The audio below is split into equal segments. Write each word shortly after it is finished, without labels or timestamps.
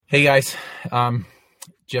Hey guys,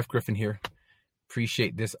 Jeff Griffin here.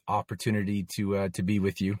 Appreciate this opportunity to be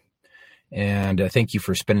with you, and thank you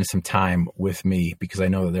for spending some time with me, because I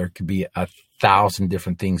know that there could be 1,000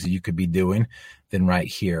 different things that you could be doing than right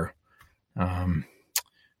here.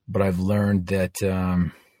 But I've learned that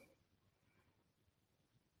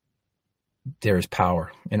there is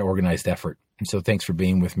power in organized effort, and so thanks for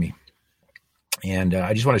being with me. And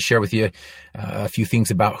I just want to share with you a few things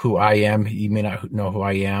about who I am. You may not know who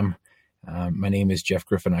I am. My name is Jeff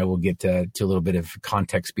Griffin. I will get to a little bit of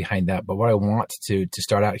context behind that. But what I want to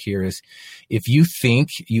start out here is, if you think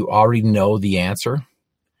you already know the answer,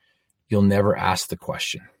 you'll never ask the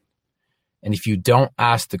question. And if you don't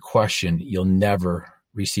ask the question, you'll never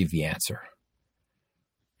receive the answer.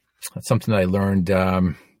 That's something that I learned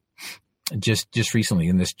just recently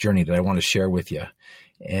in this journey that I want to share with you.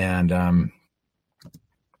 And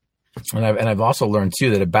I've also learned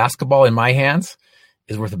too that a basketball in my hands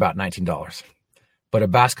is worth about $19, but a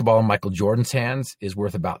basketball in Michael Jordan's hands is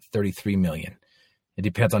worth about $33 million. It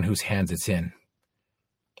depends on whose hands it's in.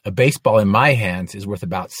 A baseball in my hands is worth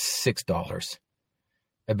about $6.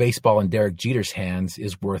 A baseball in Derek Jeter's hands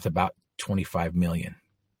is worth about $25 million.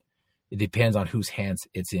 It depends on whose hands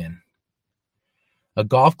it's in. A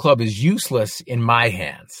golf club is useless in my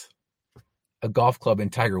hands. A golf club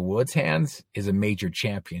in Tiger Woods' hands is a major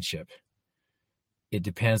championship. It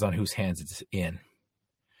depends on whose hands it's in.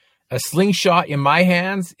 A slingshot in my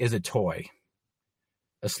hands is a toy.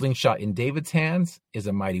 A slingshot in David's hands is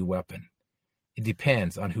a mighty weapon. It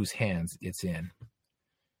depends on whose hands it's in.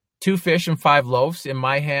 2 fish and 5 loaves in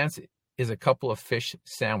my hands is a couple of fish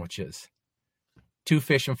sandwiches. 2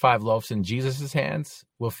 fish and 5 loaves in Jesus' hands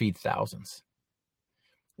will feed thousands.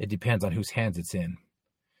 It depends on whose hands it's in.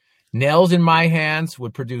 Nails in my hands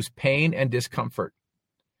would produce pain and discomfort.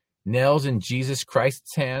 Nails in Jesus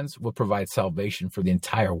Christ's hands will provide salvation for the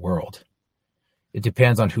entire world. It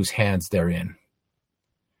depends on whose hands they're in.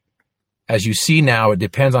 As you see now, it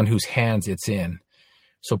depends on whose hands it's in.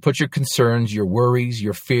 So put your concerns, your worries,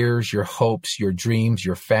 your fears, your hopes, your dreams,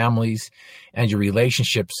 your families, and your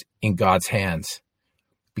relationships in God's hands,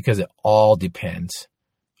 because it all depends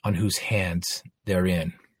on whose hands they're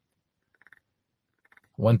in.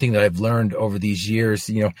 One thing that I've learned over these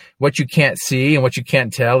years, what you can't see and what you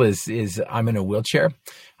can't tell is I'm in a wheelchair.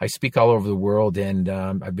 I speak all over the world, and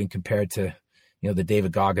I've been compared to, the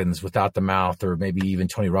David Goggins without the mouth, or maybe even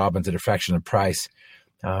Tony Robbins at a fraction of the price.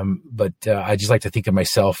 But I just like to think of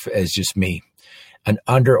myself as just me, an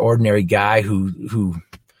under-ordinary guy who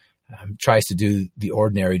tries to do the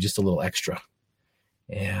ordinary just a little extra.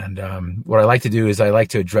 And what I like to do is I like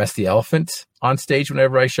to address the elephant on stage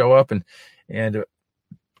whenever I show up, and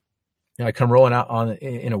I come rolling out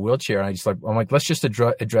in a wheelchair, and I'm like, let's just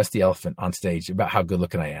address the elephant on stage about how good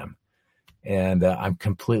looking I am. And I'm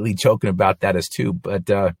completely joking about that as too,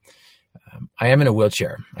 but I am in a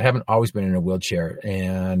wheelchair. I haven't always been in a wheelchair,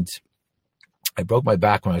 and I broke my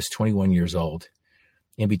back when I was 21 years old.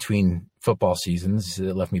 In between football seasons,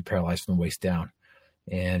 it left me paralyzed from the waist down,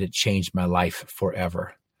 and it changed my life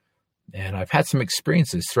forever. And I've had some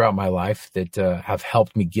experiences throughout my life that have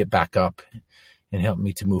helped me get back up and helped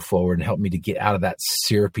me to move forward and helped me to get out of that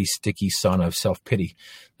syrupy, sticky sun of self-pity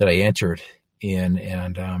that I entered in.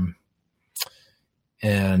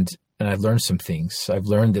 And I've learned some things. I've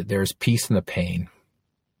learned that there's peace in the pain.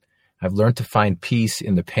 I've learned to find peace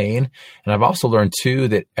in the pain. And I've also learned too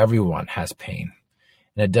that everyone has pain.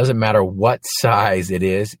 And it doesn't matter what size it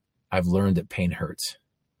is. I've learned that pain hurts.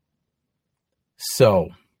 So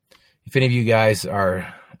if any of you guys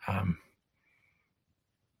are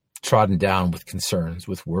trodden down with concerns,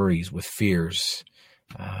 with worries, with fears,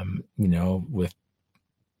 with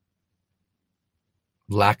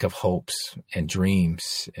lack of hopes and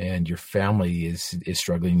dreams, and your family is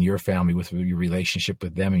struggling, your family with your relationship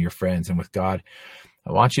with them and your friends and with God,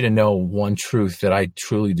 I want you to know one truth that I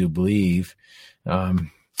truly do believe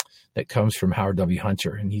that comes from Howard W.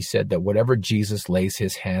 Hunter. And he said that whatever Jesus lays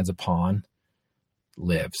his hands upon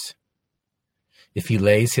lives. If he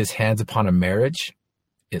lays his hands upon a marriage,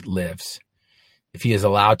 it lives. If he is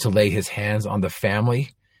allowed to lay his hands on the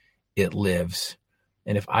family, it lives.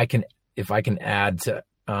 And if I can add to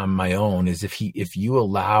my own, is if you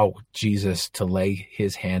allow Jesus to lay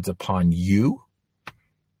his hands upon you,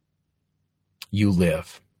 you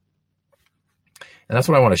live. And that's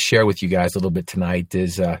what I want to share with you guys a little bit tonight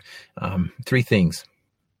is 3 things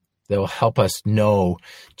that will help us know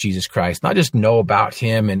Jesus Christ, not just know about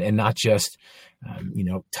him and not just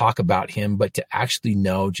talk about him, but to actually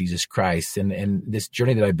know Jesus Christ. And this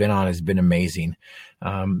journey that I've been on has been amazing.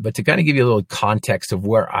 But to kind of give you a little context of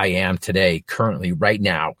where I am today, currently, right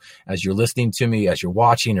now, as you're listening to me, as you're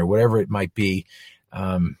watching, or whatever it might be,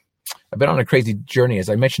 I've been on a crazy journey. As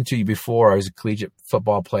I mentioned to you before, I was a collegiate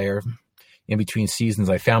football player. In between seasons,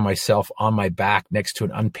 I found myself on my back next to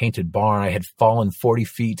an unpainted barn. I had fallen 40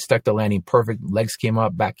 feet, stuck the landing perfect. Legs came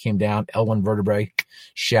up, back came down, L1 vertebrae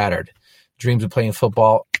shattered. Dreams of playing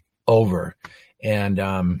football over. And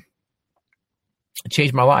it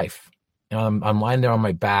changed my life. I'm lying there on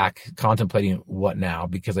my back contemplating what now,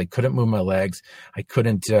 because I couldn't move my legs. I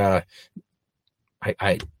couldn't, I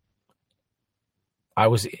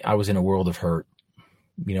was in a world of hurt.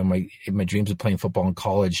 My dreams of playing football in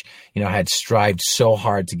college, I had strived so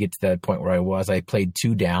hard to get to that point where I was. I played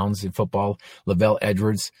 2 downs in football. Lavelle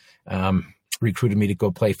Edwards recruited me to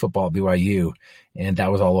go play football at BYU, and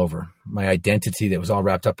that was all over. My identity that was all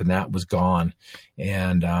wrapped up in that was gone.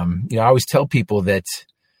 And, I always tell people that,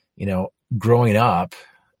 growing up,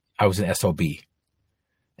 I was an SOB.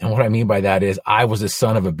 And what I mean by that is I was the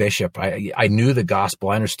son of a bishop. I knew the gospel.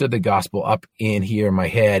 I understood the gospel up in here in my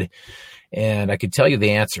head. And I could tell you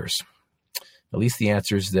the answers, at least the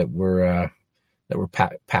answers that were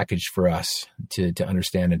packaged for us to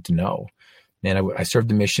understand and to know. And I served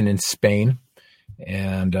the mission in Spain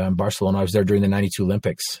and Barcelona. I was there during the '92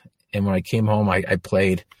 Olympics. And when I came home, I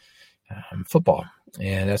played football,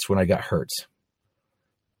 and that's when I got hurt.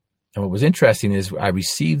 And what was interesting is I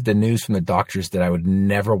received the news from the doctors that I would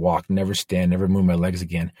never walk, never stand, never move my legs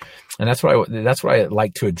again. And that's what I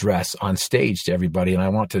like to address on stage to everybody. And I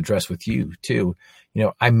want to address with you too.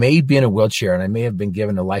 I may be in a wheelchair and I may have been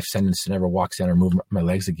given a life sentence to never walk, stand, or move my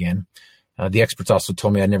legs again. The experts also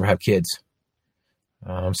told me I'd never have kids.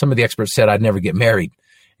 Some of the experts said I'd never get married,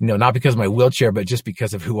 not because of my wheelchair, but just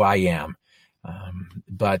because of who I am.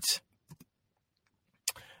 But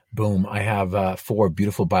boom, I have 4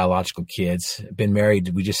 beautiful biological kids. Been married.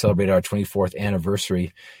 We just celebrated our 24th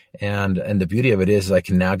anniversary. And the beauty of it is I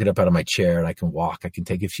can now get up out of my chair and I can walk. I can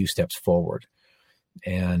take a few steps forward.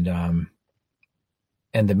 And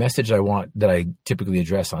the message that I typically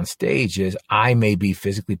address on stage is I may be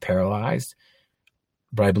physically paralyzed,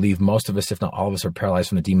 but I believe most of us, if not all of us, are paralyzed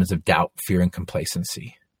from the demons of doubt, fear, and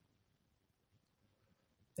complacency.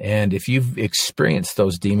 And if you've experienced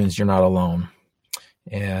those demons, you're not alone.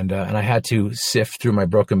 And I had to sift through my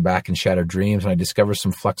broken back and shattered dreams, and I discovered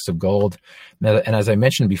some flecks of gold. And as I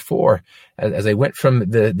mentioned before, as I went from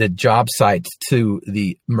the job site to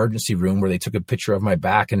the emergency room where they took a picture of my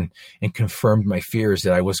back and confirmed my fears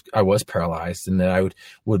that I was paralyzed and that I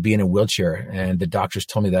would be in a wheelchair. And the doctors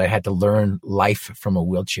told me that I had to learn life from a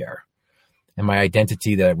wheelchair. And my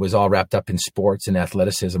identity that was all wrapped up in sports and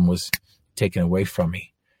athleticism was taken away from me.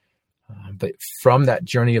 But from that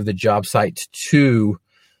journey of the job site to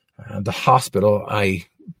the hospital, I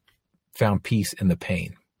found peace in the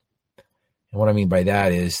pain. And what I mean by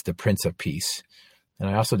that is the Prince of Peace. And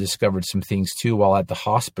I also discovered some things too while at the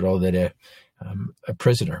hospital that a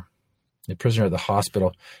prisoner at the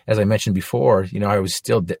hospital, as I mentioned before, I was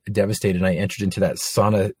still devastated. I entered into that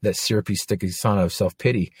sauna, that syrupy, sticky sauna of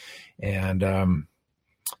self-pity, and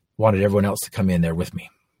wanted everyone else to come in there with me.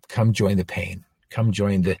 Come join the pain. Come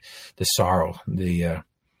join the sorrow, the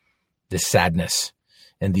sadness,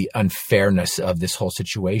 and the unfairness of this whole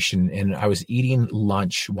situation. And I was eating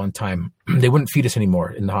lunch one time. They wouldn't feed us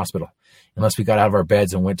anymore in the hospital unless we got out of our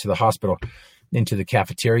beds and went to the hospital into the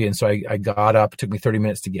cafeteria. And so I got up. It took me 30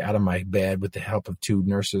 minutes to get out of my bed with the help of 2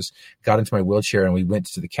 nurses, got into my wheelchair, and we went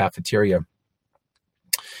to the cafeteria.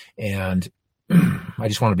 And I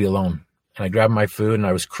just wanted to be alone. And I grabbed my food and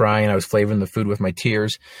I was crying. I was flavoring the food with my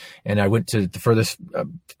tears. And I went to the furthest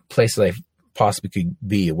place that I possibly could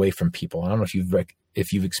be away from people. I don't know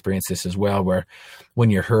if you've experienced this as well, where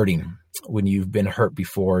when you're hurting, when you've been hurt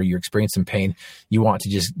before, you're experiencing pain, you want to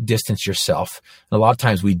just distance yourself. And a lot of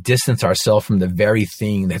times we distance ourselves from the very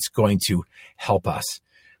thing that's going to help us.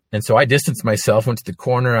 And so I distanced myself, went to the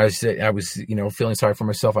corner. I was feeling sorry for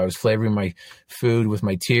myself. I was flavoring my food with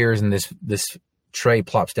my tears, and this tray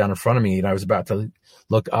plops down in front of me, and I was about to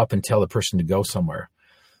look up and tell the person to go somewhere.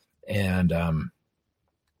 And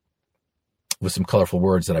with some colorful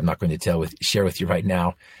words that I'm not going to share with you right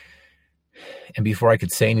now. And before I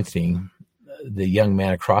could say anything, the young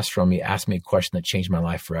man across from me asked me a question that changed my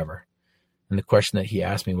life forever. And the question that he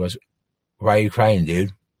asked me was, "Why are you crying,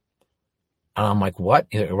 dude?" And I'm like, "What?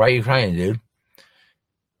 Why are you crying, dude?"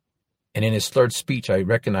 And in his third speech, I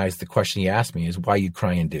recognized the question he asked me is, "Why are you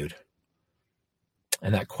crying, dude?"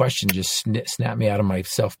 And that question just snapped me out of my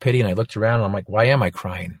self-pity. And I looked around and I'm like, why am I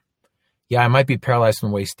crying? Yeah, I might be paralyzed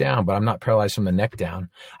from the waist down, but I'm not paralyzed from the neck down.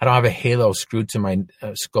 I don't have a halo screwed to my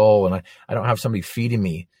skull, and I don't have somebody feeding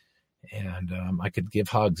me. And I could give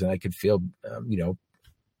hugs, and I could feel,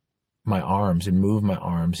 my arms and move my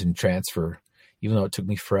arms and transfer, even though it took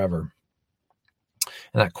me forever.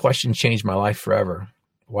 And that question changed my life forever.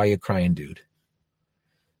 Why you crying, dude?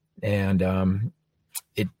 And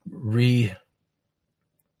it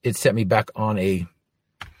set me back on a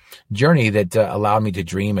journey that allowed me to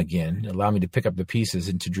dream again, allowed me to pick up the pieces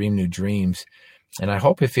and to dream new dreams. And I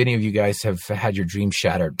hope if any of you guys have had your dream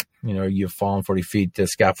shattered, you've fallen 40 feet, the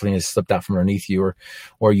scaffolding has slipped out from underneath you,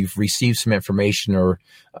 or you've received some information, or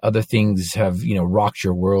other things have, rocked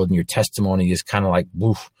your world, and your testimony is kind of like,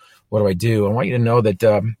 woof, what do I do? I want you to know that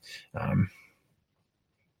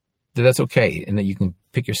that's okay, and that you can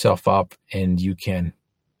pick yourself up and you can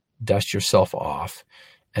dust yourself off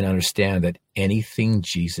and understand that anything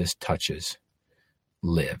Jesus touches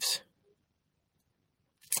lives.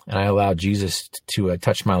 And I allowed Jesus to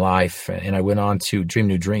touch my life, and I went on to dream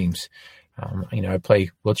new dreams. I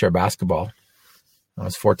play wheelchair basketball. I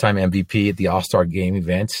was 4-time MVP at the All-Star Game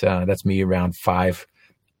event. That's me around 5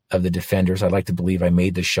 of the defenders. I'd like to believe I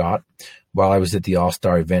made the shot. While I was at the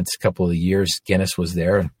All-Star events a couple of years, Guinness was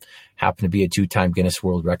there and happened to be a 2-time Guinness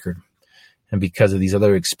World Record. And because of these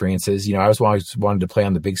other experiences, I always wanted to play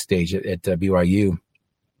on the big stage at BYU,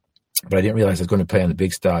 but I didn't realize I was going to play on the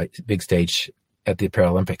big stage at the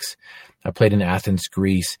Paralympics. I played in Athens,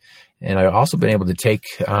 Greece, and I've also been able to take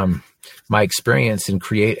my experience and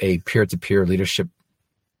create a peer-to-peer leadership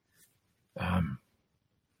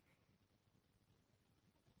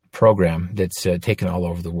program that's taken all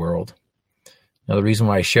over the world. Now, the reason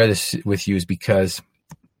why I share this with you is because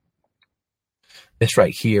this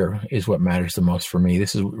right here is what matters the most for me.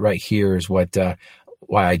 This is right here is what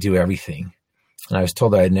why I do everything. And I was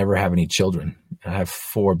told that I'd never have any children. I have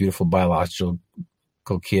 4 beautiful biological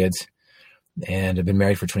kids, and I've been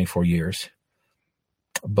married for 24 years.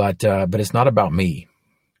 But it's not about me.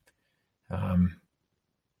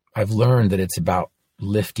 I've learned that it's about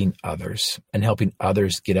lifting others and helping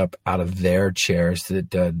others get up out of their chairs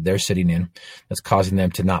that they're sitting in, that's causing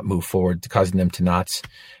them to not move forward, causing them to not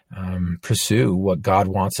pursue what God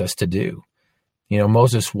wants us to do.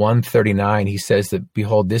 Moses 1:39, he says that,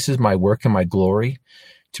 behold, this is my work and my glory,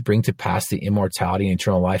 to bring to pass the immortality and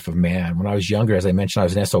eternal life of man. When I was younger, as I mentioned, I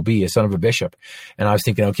was an SOB, a son of a bishop. And I was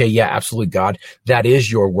thinking, okay, yeah, absolutely, God, that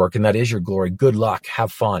is your work and that is your glory. Good luck.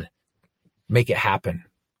 Have fun. Make it happen.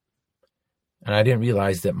 And I didn't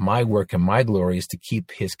realize that my work and my glory is to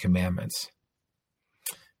keep his commandments.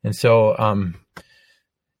 And so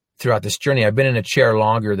throughout this journey, I've been in a chair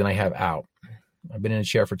longer than I have out. I've been in a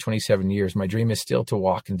chair for 27 years. My dream is still to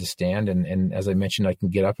walk and to stand. And as I mentioned, I can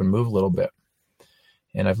get up and move a little bit.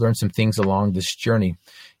 And I've learned some things along this journey.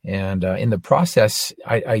 And in the process,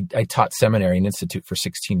 I taught seminary and institute for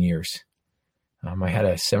 16 years. I had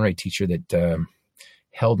a seminary teacher that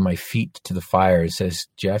held my feet to the fire and says,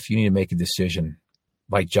 Jeff, you need to make a decision.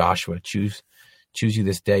 Like Joshua, choose you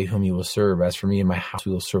this day whom you will serve. As for me and my house,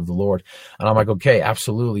 we will serve the Lord. And I'm like, okay,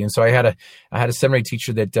 absolutely. And so I had a seminary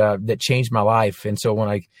teacher that changed my life. And so when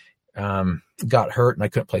I got hurt and I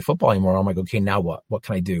couldn't play football anymore, I'm like, okay, now what? What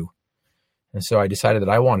can I do? And so I decided that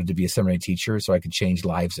I wanted to be a seminary teacher so I could change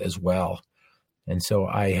lives as well. And so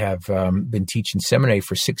I have been teaching seminary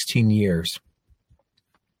for 16 years,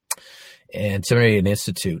 and seminary and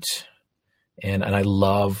institutes. And I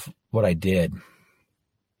love what I did,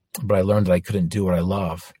 but I learned that I couldn't do what I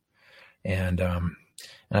love. And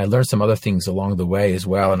I learned some other things along the way as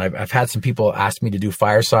well. And I've had some people ask me to do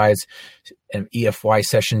firesides, an EFY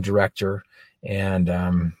session director,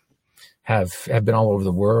 and have been all over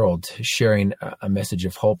the world sharing a message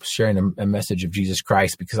of hope, sharing a message of Jesus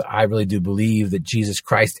Christ, because I really do believe that Jesus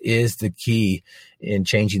Christ is the key in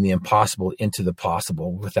changing the impossible into the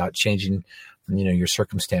possible without changing, your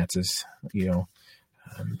circumstances.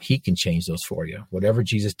 He can change those for you. Whatever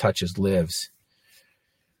Jesus touches lives.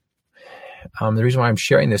 The reason why I'm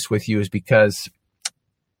sharing this with you is because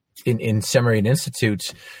in seminary and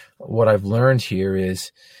institutes, what I've learned here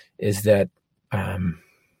is that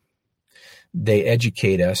they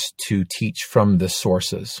educate us to teach from the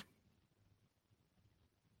sources.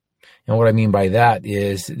 And what I mean by that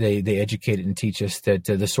is they educate and teach us that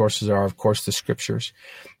the sources are, of course, the scriptures.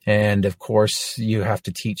 And, of course, you have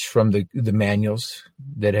to teach from the manuals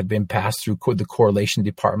that have been passed through the correlation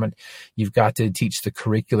department. You've got to teach the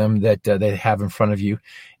curriculum that they have in front of you.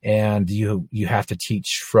 And you have to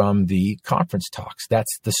teach from the conference talks.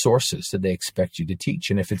 That's the sources that they expect you to teach.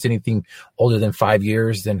 And if it's anything older than 5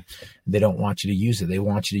 years, then they don't want you to use it. They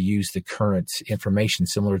want you to use the current information,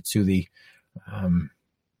 similar to the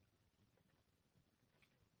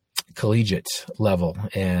collegiate level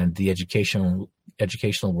and the educational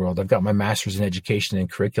world. I've got my master's in education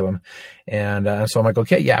and curriculum. And so I'm like,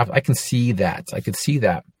 okay, yeah, I can see that. I could see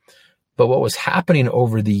that. But what was happening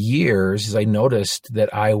over the years is I noticed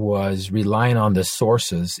that I was relying on the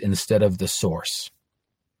sources instead of the source,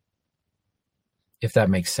 if that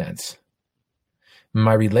makes sense.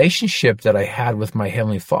 My relationship that I had with my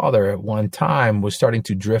Heavenly Father at one time was starting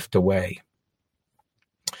to drift away.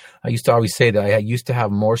 I used to always say that I used to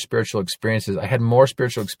have more spiritual experiences. I had more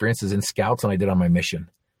spiritual experiences in Scouts than I did on my mission.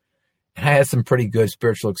 And I had some pretty good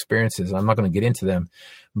spiritual experiences. I'm not going to get into them.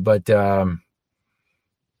 But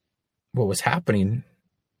what was happening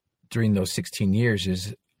during those 16 years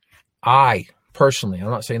is I personally, I'm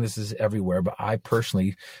not saying this is everywhere, but I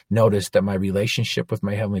personally noticed that my relationship with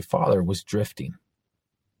my Heavenly Father was drifting.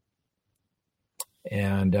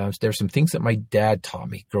 And there's some things that my dad taught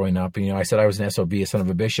me growing up. And, I said I was an SOB, a son of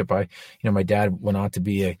a bishop. My dad went on to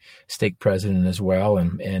be a stake president as well.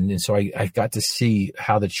 And so I got to see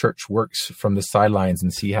how the church works from the sidelines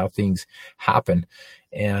and see how things happen.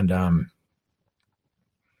 And I'm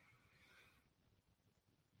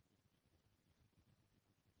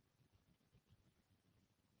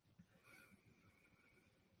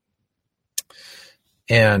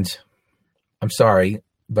sorry,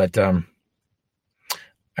 but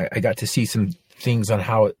I got to see some things on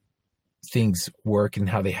how things work and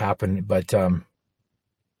how they happen. But I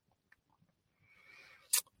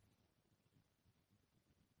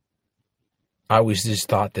always just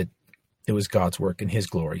thought that it was God's work and His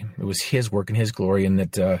glory. It was His work and His glory, and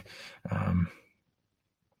that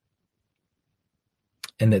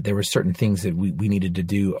there were certain things that we needed to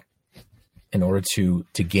do in order to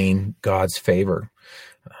gain God's favor.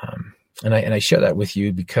 And I share that with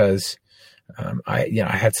you because I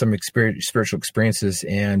had some spiritual experiences,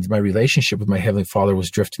 and my relationship with my Heavenly Father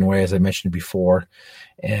was drifting away, as I mentioned before.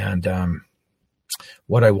 And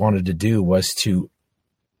what I wanted to do was to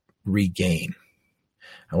regain.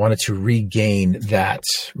 I wanted to regain that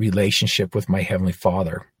relationship with my Heavenly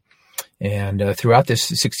Father. And throughout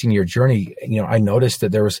this 16-year journey, I noticed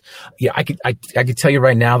that there was, I could tell you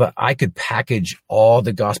right now that I could package all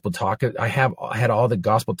the gospel talk. I had all the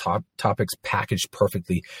gospel topics packaged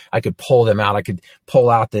perfectly. I could pull them out. I could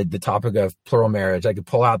pull out the topic of plural marriage. I could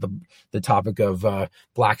pull out the topic of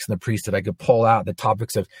blacks in the priesthood. I could pull out the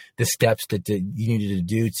topics of the steps that you needed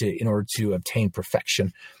to do in order to obtain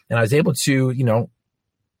perfection. And I was able to,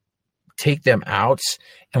 take them out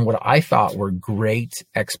and what I thought were great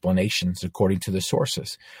explanations according to the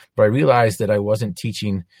sources. But I realized that I wasn't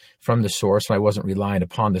teaching from the source and I wasn't relying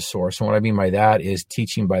upon the source. And what I mean by that is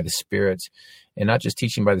teaching by the Spirit, and not just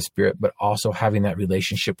teaching by the Spirit, but also having that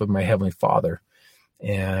relationship with my Heavenly Father.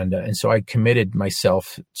 And so I committed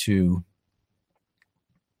myself to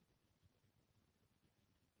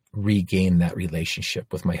regain that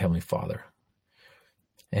relationship with my Heavenly Father.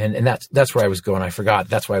 And that's where I was going. I forgot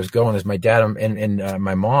that's where I was going. Is my dad and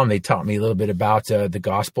my mom, they taught me a little bit about the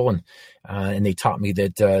gospel, and they taught me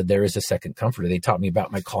that there is a second comforter. They taught me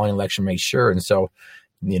about my calling, election, made sure. And so,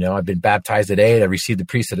 I've been baptized at 8. I received the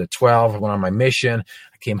priesthood at 12. I went on my mission.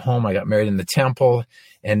 I came home. I got married in the temple,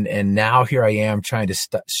 and now here I am trying to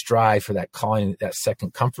strive for that calling, that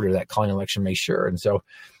second comforter, that calling, election, made sure. And so,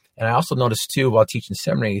 and I also noticed too while teaching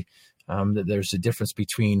seminary, that there's a difference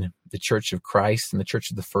between the Church of Christ and the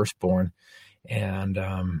Church of the Firstborn, and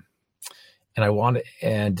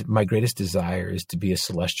my greatest desire is to be a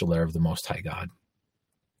celestial heir of the Most High God.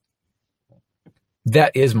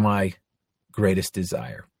 That is my greatest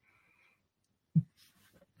desire.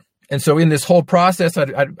 And so in this whole process,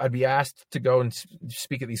 I'd be asked to go and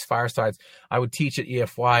speak at these firesides. I would teach at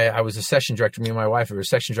EFY. I was a session director. Me and my wife were a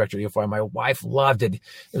session director at EFY. My wife loved it. It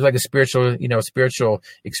was like a spiritual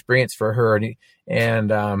experience for her.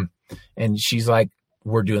 And she's like,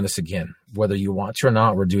 we're doing this again. Whether you want to or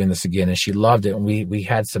not, we're doing this again. And she loved it. And we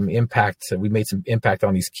had some impact. We made some impact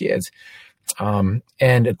on these kids. And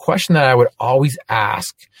a question that I would always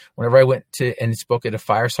ask whenever I went to and spoke at a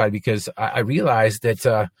fireside, because I realized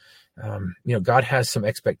that, God has some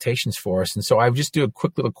expectations for us. And so I would just do a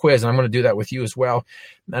quick little quiz, and I'm going to do that with you as well.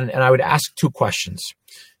 And I would ask 2 questions.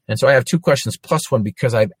 And so I have 2 questions plus 1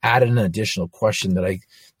 because I've added an additional question that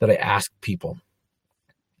I ask people.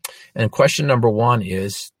 And question number 1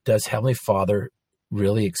 is, does Heavenly Father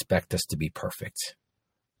really expect us to be perfect?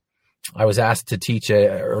 I was asked to teach an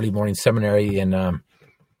early morning seminary in Atlanta,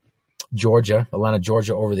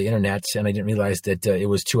 Georgia, over the internet, and I didn't realize that it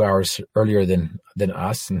was 2 hours earlier than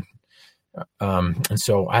us, and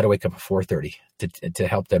so I had to wake up at 4:30 to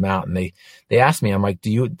help them out. And they asked me, I'm like, do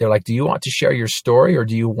you want to share your story, or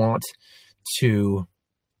do you want to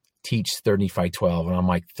teach 3rd Nephi 12? And I'm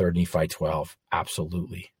like, 3rd Nephi 12,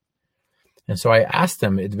 absolutely. And so I asked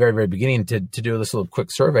them at the very, very beginning to do this little quick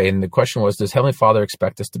survey. And the question was, does Heavenly Father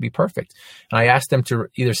expect us to be perfect? And I asked them to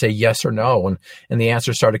either say yes or no. And the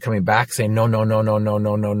answer started coming back saying, no, no, no, no, no,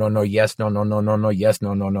 no, no, no, no, yes, no, no, no, no, no, yes,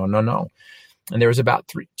 no, no, no, no, no. And there was about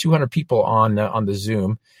 200 people on the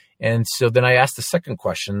Zoom. And so then I asked the second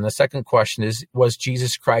question. The second question is, was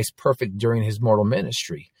Jesus Christ perfect during his mortal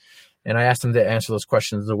ministry? And I asked them to answer those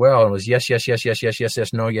questions as well. And it was yes, yes, yes, yes, yes, yes,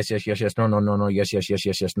 yes, no, yes, yes, yes, yes, no, no, no, no, yes, yes, yes,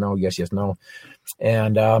 yes, yes, no, yes, yes, no.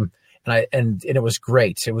 And it was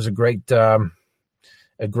great. It was a great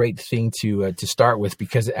thing to start with,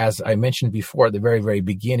 because as I mentioned before at the very, very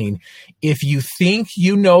beginning, if you think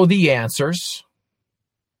you know the answers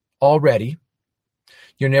already,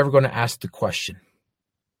 you're never going to ask the question.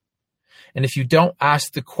 And if you don't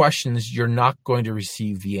ask the questions, you're not going to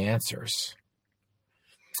receive the answers.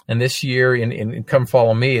 And this year in Come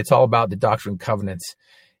Follow Me, it's all about the Doctrine and Covenants.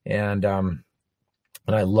 And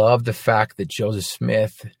I love the fact that Joseph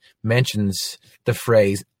Smith mentions the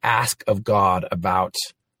phrase ask of God about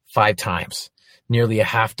 5 times, nearly a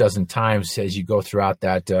half dozen times as you go throughout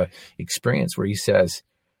that experience, where he says,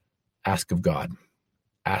 ask of God,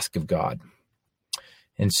 ask of God.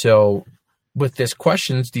 And so with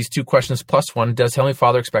these 2 questions plus 1, does Heavenly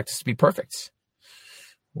Father expect us to be perfect?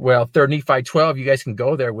 Well, 3rd Nephi 12, you guys can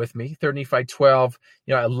go there with me. 3rd Nephi 12,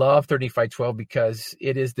 I love 3rd Nephi 12 because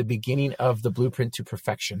it is the beginning of the blueprint to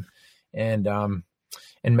perfection. And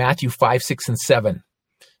Matthew 5, 6, and 7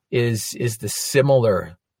 is the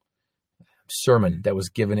similar sermon that was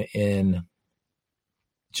given in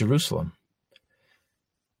Jerusalem.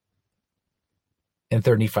 And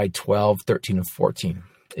 3rd Nephi 12, 13, and 14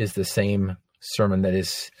 is the same sermon that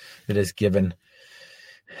is given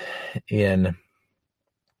in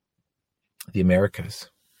the Americas.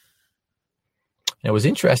 And it was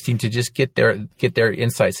interesting to just get their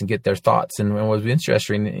insights and get their thoughts. And it was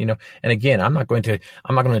interesting, and again, I'm not going to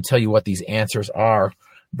tell you what these answers are,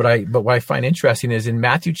 but what I find interesting is in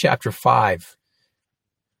Matthew chapter 5,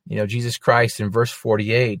 Jesus Christ in verse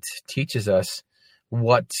 48 teaches us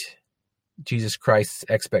what Jesus Christ's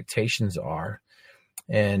expectations are,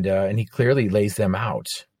 and he clearly lays them out.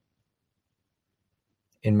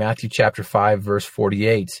 In Matthew chapter 5, verse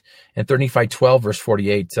 48, and 3rd Nephi 12, verse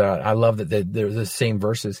 48, I love that they're the same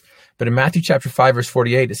verses. But in Matthew chapter 5, verse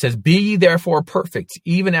 48, it says, be ye therefore perfect,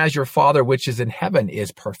 even as your Father which is in heaven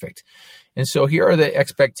is perfect. And so here are the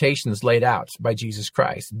expectations laid out by Jesus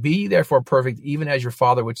Christ. Be ye therefore perfect, even as your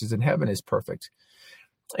Father which is in heaven is perfect.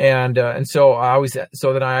 And so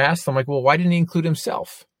then I asked them, like, well, why didn't he include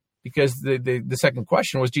himself? Because the second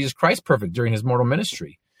question was, Jesus Christ perfect during his mortal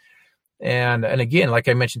ministry? And again, like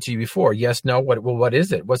I mentioned to you before, yes, no, what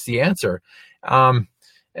is it? What's the answer? And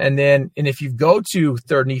if you go to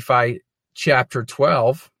 3rd Nephi chapter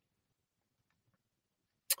 12,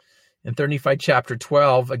 in 3rd Nephi chapter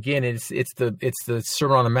 12, again, it's the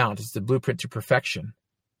Sermon on the Mount. It's the blueprint to perfection.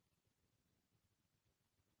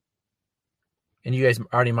 And you guys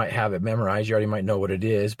already might have it memorized. You already might know what it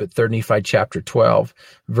is. But 3rd Nephi chapter 12,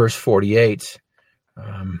 verse 48,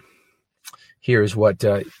 here's what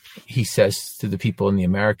he says to the people in the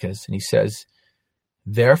Americas. And he says,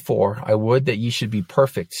 therefore, I would that ye should be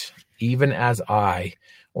perfect, even as I,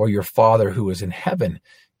 or your Father who is in heaven,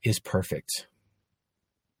 is perfect.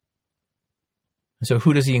 And so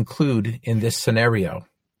who does he include in this scenario?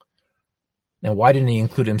 Now, why didn't he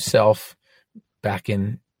include himself back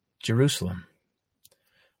in Jerusalem?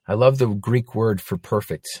 I love the Greek word for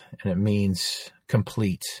perfect, and it means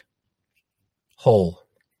complete, whole.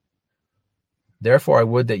 Therefore, I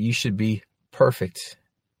would that you should be perfect,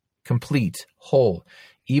 complete, whole,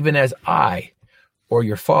 even as I, or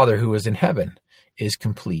your Father who is in heaven, is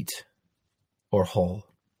complete or whole.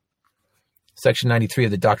 Section 93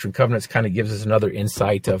 of the Doctrine and Covenants kind of gives us another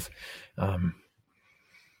insight of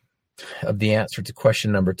the answer to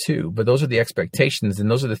question number 2. But those are the expectations, and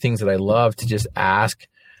those are the things that I love to just ask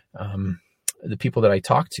the people that I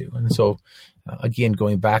talk to. And so, again,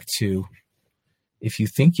 going back to, if you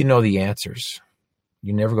think you know the answers,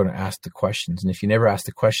 you're never going to ask the questions. And if you never ask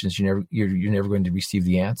the questions, you're never going to receive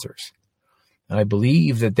the answers. And I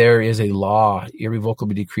believe that there is a law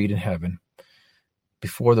irrevocably decreed in heaven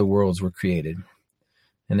before the worlds were created.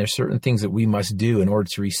 And there's certain things that we must do in order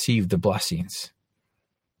to receive the blessings.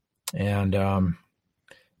 And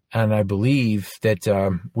I believe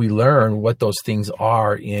that we learn what those things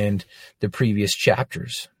are in the previous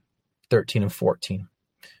chapters, 13 and 14.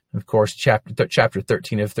 Of course, chapter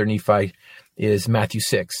 13 of 3rd Nephi is Matthew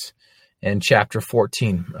 6, and chapter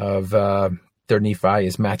 14 of 3rd Nephi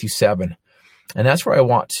is Matthew 7. And that's where I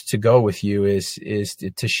want to go with you is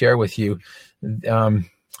to share with you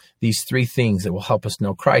these three things that will help us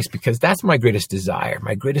know Christ, because that's my greatest desire.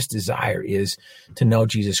 My greatest desire is to know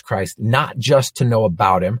Jesus Christ, not just to know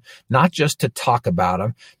about him, not just to talk about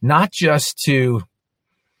him, not just to,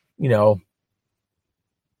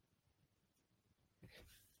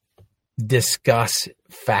 discuss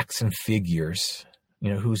facts and figures.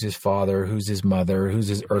 Who's his father, who's his mother, who's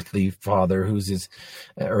his earthly father, who's his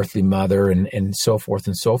earthly mother, and so forth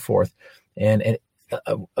and so forth. And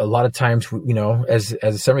a lot of times, as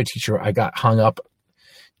a seminary teacher, I got hung up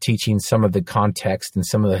teaching some of the context and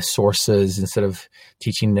some of the sources instead of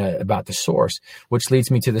teaching about the source, which leads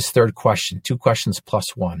me to this third question, 2 questions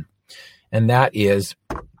plus 1. And that is,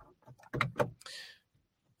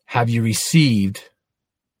 have you received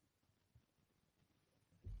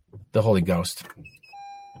the Holy Ghost?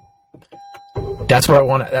 That's what I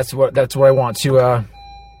want. That's what I want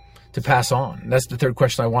to pass on. That's the third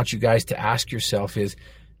question I want you guys to ask yourself is,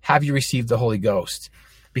 have you received the Holy Ghost?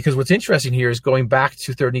 Because what's interesting here is going back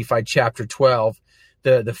to 3 Nephi chapter 12,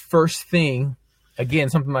 the first thing, again,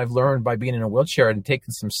 something I've learned by being in a wheelchair and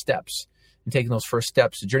taking some steps and taking those first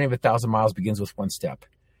steps. The journey of 1,000 miles begins with 1 step.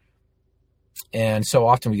 And so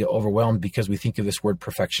often we get overwhelmed because we think of this word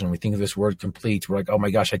perfection. We think of this word complete. We're like, oh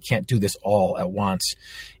my gosh, I can't do this all at once.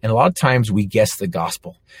 And a lot of times we guess the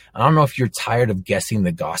gospel. I don't know if you're tired of guessing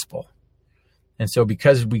the gospel. And so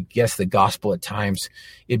because we guess the gospel at times,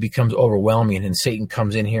 it becomes overwhelming, and Satan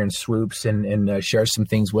comes in here and swoops and shares some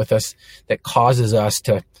things with us that causes us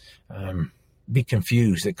to be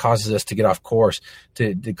confused. It causes us to get off course.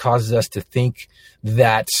 It causes us to think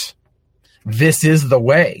that this is the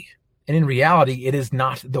way. And in reality, it is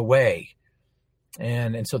not the way.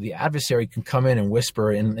 And so the adversary can come in and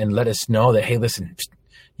whisper and let us know that, hey, listen,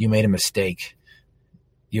 you made a mistake.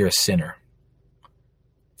 You're a sinner.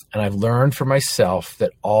 And I've learned for myself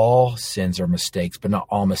that all sins are mistakes, but not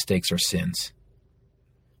all mistakes are sins.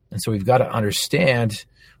 And so we've got to understand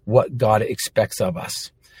what God expects of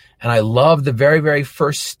us. And I love the very, very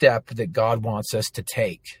first step that God wants us to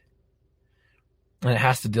take. And it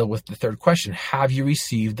has to deal with the third question. Have you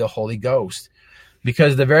received the Holy Ghost?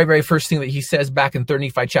 Because the very, very first thing that he says back in 3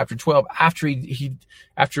 Nephi chapter 12, after he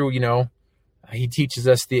teaches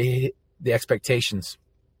us the expectations.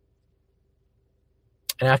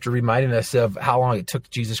 And after reminding us of how long it took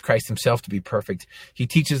Jesus Christ himself to be perfect, he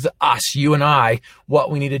teaches us, you and I,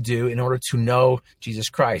 what we need to do in order to know Jesus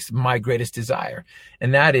Christ, my greatest desire.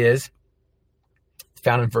 And that is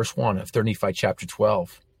found in verse 1 of 3 Nephi chapter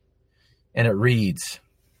 12. And it reads,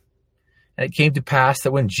 and it came to pass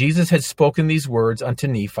that when Jesus had spoken these words unto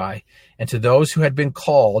Nephi and to those who had been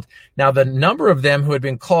called, now the number of them who had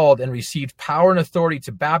been called and received power and authority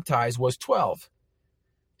to baptize was 12.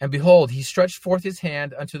 And behold, he stretched forth his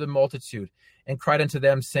hand unto the multitude and cried unto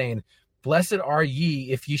them, saying, Blessed are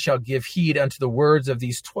ye if ye shall give heed unto the words of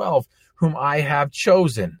these 12, whom I have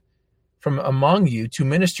chosen from among you to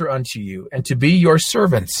minister unto you and to be your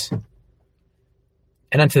servants.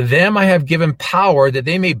 And unto them I have given power that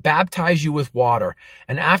they may baptize you with water.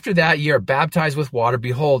 And after that ye are baptized with water,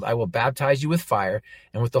 behold, I will baptize you with fire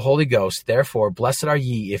and with the Holy Ghost. Therefore, blessed are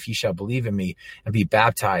ye if ye shall believe in me and be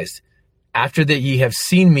baptized, after that ye have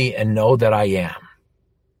seen me and know that I am.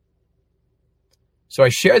 So I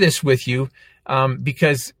share this with you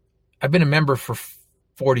because I've been a member for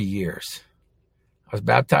 40 years. I was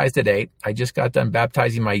baptized at 8. I just got done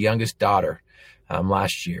baptizing my youngest daughter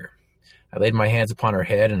last year. I laid my hands upon her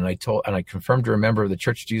head, and I confirmed her a member of the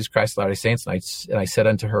Church of Jesus Christ of Latter-day Saints, and I said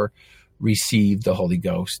unto her, receive the Holy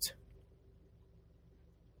Ghost.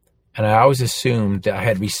 And I always assumed that I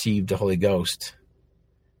had received the Holy Ghost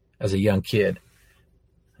as a young kid,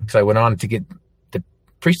 because I went on to get the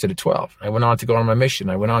priesthood at 12. I went on to go on my mission.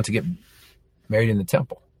 I went on to get married in the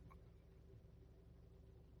temple.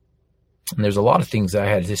 And there's a lot of things that I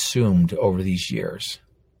had assumed over these years.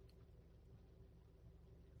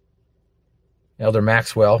 Elder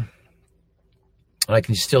Maxwell, and I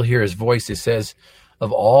can still hear his voice. It says,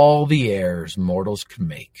 of all the errors mortals can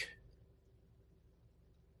make,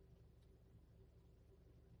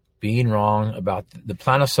 being wrong about the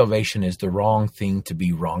plan of salvation is the wrong thing to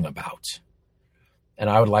be wrong about. And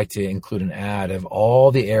I would like to include an ad of all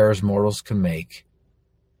the errors mortals can make,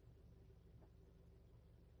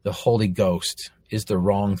 the Holy Ghost is the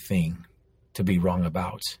wrong thing to be wrong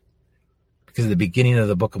about. Because at the beginning of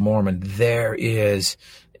the Book of Mormon, there is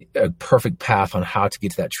a perfect path on how to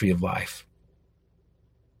get to that tree of life,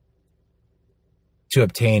 to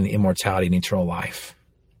obtain immortality and eternal life,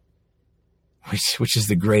 which is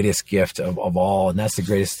the greatest gift of all. And that's the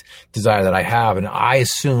greatest desire that I have. And I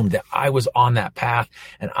assumed that I was on that path,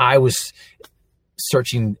 and I was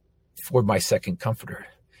searching for my second comforter,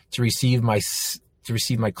 to receive my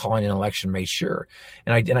calling and election made sure.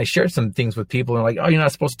 And I shared some things with people and like, oh, you're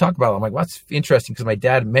not supposed to talk about it. I'm like, well, that's interesting because my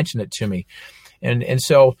dad mentioned it to me. And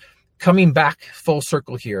so coming back full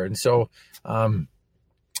circle here. And so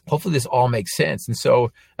hopefully this all makes sense. And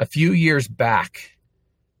so a few years back,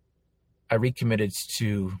 I recommitted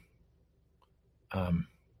to have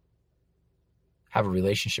a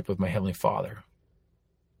relationship with my Heavenly Father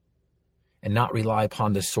and not rely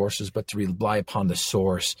upon the sources, but to rely upon the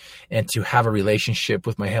source and to have a relationship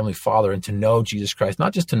with my Heavenly Father and to know Jesus Christ,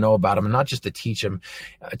 not just to know about him and not just to teach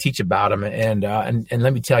about him. And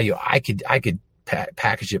let me tell you, I could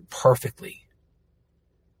package it perfectly,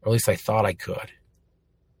 or at least I thought I could.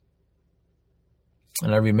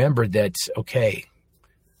 And I remembered that, okay,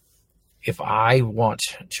 if I want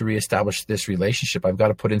to reestablish this relationship, I've got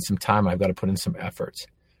to put in some time. I've got to put in some effort.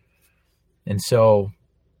 And so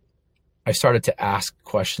I started to ask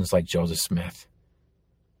questions like Joseph Smith.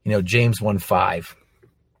 James 1:5.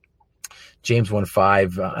 James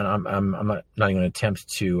 1:5, and I'm not even going to attempt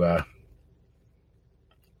to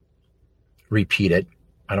repeat it.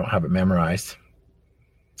 I don't have it memorized.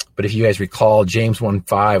 But if you guys recall, James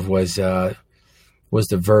 1:5 was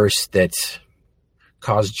the verse that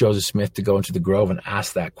caused Joseph Smith to go into the grove and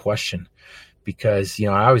ask that question. Because,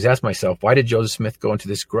 I always ask myself, why did Joseph Smith go into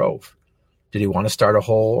this grove? Did he want to start a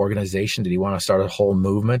whole organization? Did he want to start a whole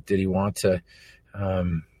movement? Did he want to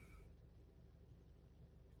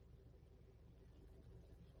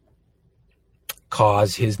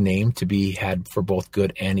cause his name to be had for both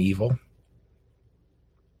good and evil?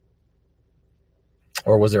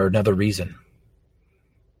 Or was there another reason?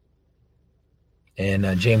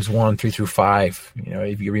 And James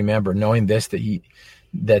 1:3-5, if you remember, knowing this,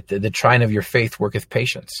 that the trying of your faith worketh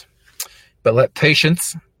patience. But let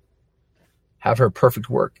patience have her perfect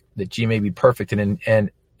work, that ye may be perfect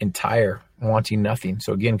and entire, wanting nothing.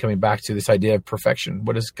 So again, coming back to this idea of perfection,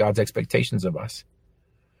 what is God's expectations of us?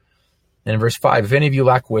 And in verse 5, if any of you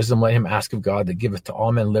lack wisdom, let him ask of God that giveth to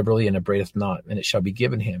all men liberally and upbraideth not, and it shall be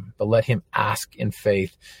given him. But let him ask in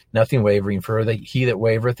faith, nothing wavering, for he that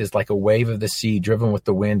wavereth is like a wave of the sea, driven with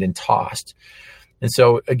the wind and tossed. And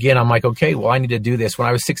so again, I'm like, okay, well, I need to do this. When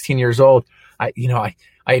I was 16 years old, I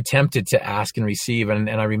attempted to ask and receive. And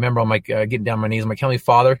I remember I'm like getting down on my knees. I'm like, Heavenly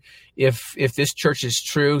Father, if this church is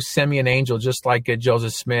true, send me an angel just like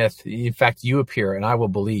Joseph Smith. In fact, you appear and I will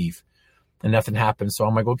believe. And nothing happened. So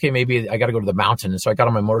I'm like, okay, maybe I got to go to the mountain. And so I got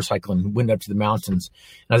on my motorcycle and went up to the mountains.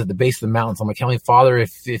 And I was at the base of the mountains. I'm like, Heavenly Father,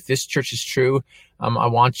 if this church is true, I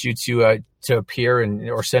want you to appear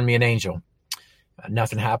or send me an angel.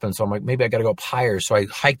 Nothing happened. So I'm like, maybe I got to go up higher. So I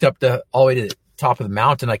hiked up all the way to the top of the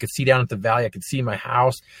mountain. I could see down at the valley. I could see my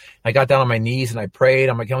house. I got down on my knees and I prayed.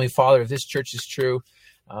 I'm like, Heavenly Father, if this church is true,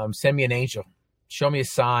 send me an angel. Show me a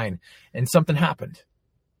sign. And something happened.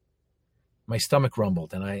 My stomach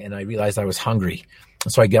rumbled and I realized I was hungry.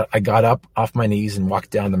 So I got up off my knees and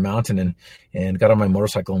walked down the mountain and got on my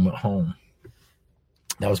motorcycle and went home.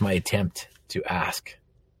 That was my attempt to ask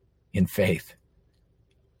in faith.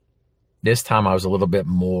 This time I was a little bit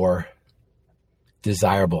more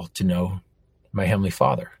desirable to know my Heavenly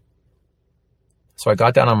Father. So I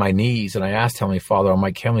got down on my knees and I asked Heavenly Father, I'm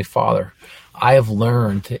like, Heavenly Father, I have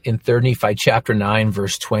learned in 3 Nephi chapter 9,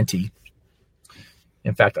 verse 20.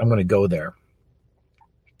 In fact, I'm going to go there.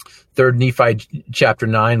 3 Nephi chapter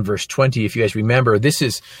 9, verse 20. If you guys remember, this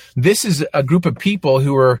is a group of people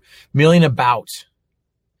who were milling about.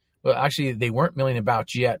 Well, actually, they weren't milling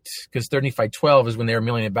about yet, because 3 Nephi 12 is when they were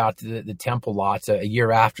milling about the temple lots a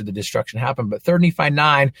year after the destruction happened. But 3 Nephi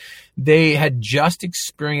 9, they had just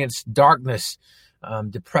experienced darkness,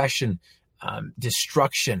 depression,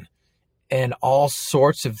 destruction, and all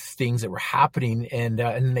sorts of things that were happening. And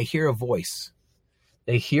they hear a voice.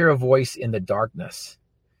 They hear a voice in the darkness,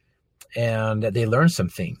 and they learn some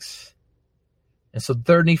things. And so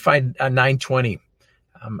 3 Nephi 9:20,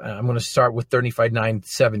 I'm going to start with 3 Nephi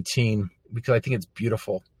 9:17 because I think it's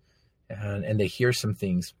beautiful, and they hear some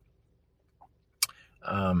things.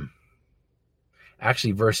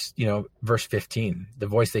 Actually, verse 15, the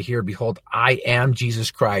voice they hear, behold, I am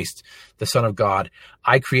Jesus Christ, the Son of God.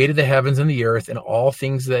 I created the heavens and the earth and all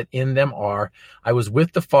things that in them are. I was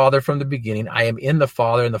with the Father from the beginning. I am in the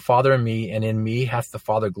Father, and the Father in me, and in me hath the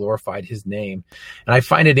Father glorified his name. And I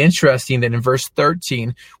find it interesting that in verse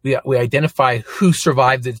 13, we identify who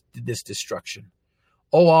survived this destruction.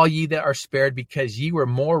 O all ye that are spared, because ye were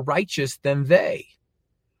more righteous than they.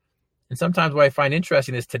 And sometimes what I find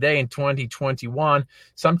interesting is today in 2021,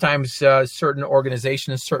 sometimes certain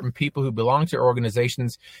organizations, certain people who belong to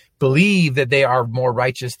organizations believe that they are more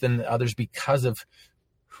righteous than others because of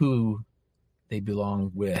who they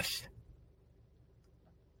belong with.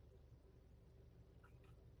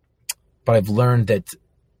 But I've learned that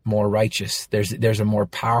more righteous, there's a more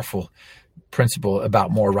powerful principle about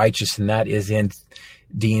more righteous, and that is in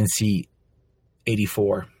D&C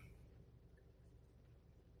 84.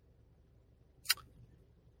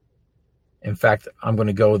 In fact, I'm going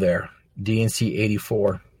to go there. D&C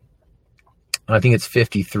 84. I think it's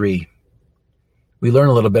 53. We learn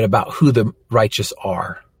a little bit about who the righteous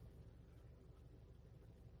are.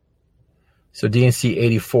 So D&C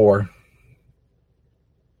 84.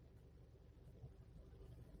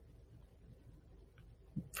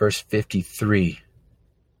 Verse 53.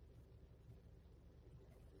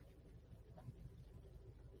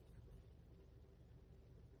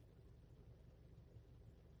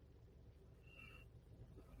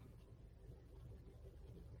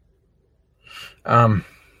 I'm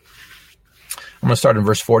going to start in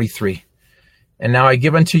verse 43. And now I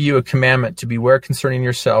give unto you a commandment to beware concerning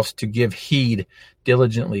yourselves, to give heed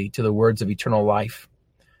diligently to the words of eternal life.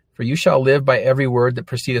 For you shall live by every word that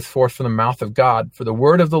proceedeth forth from the mouth of God. For the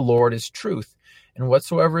word of the Lord is truth, and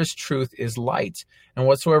whatsoever is truth is light, and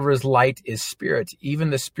whatsoever is light is spirit, even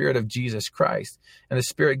the Spirit of Jesus Christ. And the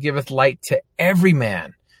Spirit giveth light to every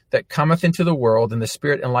man that cometh into the world, and the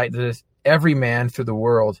Spirit enlighteneth every man through the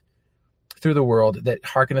world that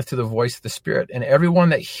hearkeneth to the voice of the Spirit. And everyone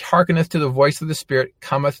that hearkeneth to the voice of the Spirit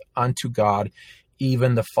cometh unto God,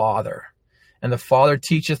 even the Father. And the Father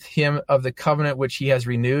teacheth him of the covenant which he has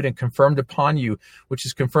renewed and confirmed upon you, which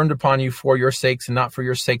is confirmed upon you for your sakes, and not for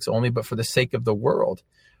your sakes only, but for the sake of the world.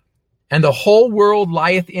 And the whole world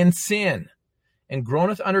lieth in sin, and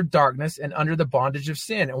groaneth under darkness and under the bondage of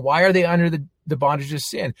sin. And why are they under the bondage of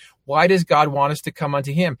sin? Why does God want us to come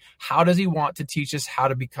unto him? How does he want to teach us how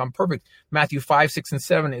to become perfect? Matthew 5, 6, and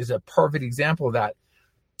 7 is a perfect example of that.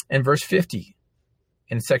 And verse 50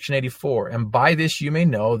 in section 84, and by this you may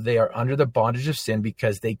know they are under the bondage of sin,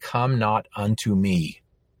 because they come not unto me.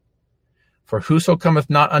 For whoso cometh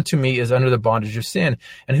not unto me is under the bondage of sin,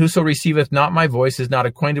 and whoso receiveth not my voice is not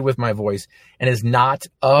acquainted with my voice, and is not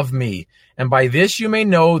of me. And by this you may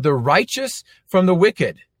know the righteous from the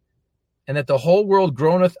wicked, and that the whole world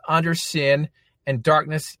groaneth under sin and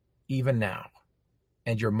darkness even now.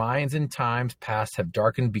 And your minds in times past have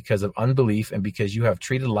darkened because of unbelief, and because you have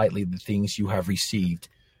treated lightly the things you have received.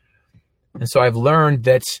 And so I've learned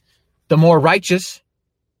that the more righteous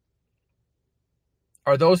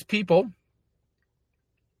are those people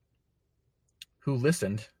who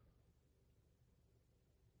listened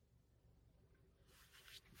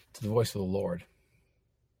to the voice of the Lord.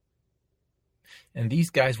 And these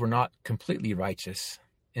guys were not completely righteous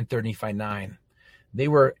in 35:9. They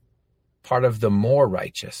were part of the more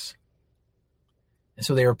righteous. And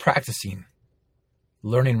so they were practicing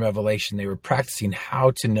learning revelation. They were practicing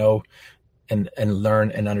how to know and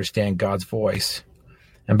learn and understand God's voice.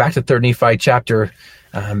 And back to 3rd Nephi chapter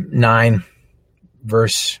 9,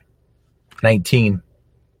 verse 19.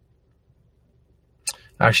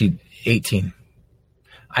 Actually, 18.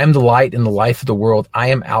 I am the light and the life of the world. I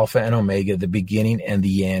am Alpha and Omega, the beginning and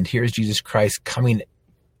the end. Here's Jesus Christ coming.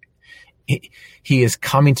 He is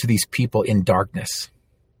coming to these people in darkness.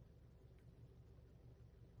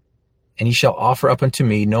 And ye shall offer up unto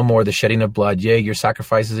me no more the shedding of blood. Yea, your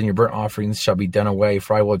sacrifices and your burnt offerings shall be done away,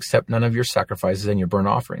 for I will accept none of your sacrifices and your burnt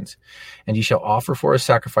offerings. And ye shall offer for a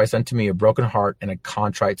sacrifice unto me a broken heart and a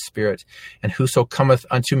contrite spirit. And whoso cometh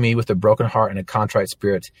unto me with a broken heart and a contrite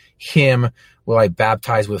spirit, him will I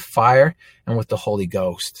baptize with fire and with the Holy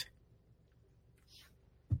Ghost.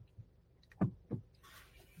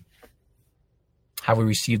 Have we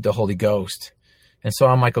received the Holy Ghost? And so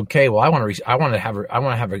I'm like, okay, well, I want to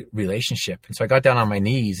have a relationship. And so I got down on my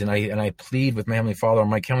knees and I plead with my Heavenly Father.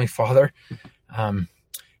 I'm like, Heavenly Father, I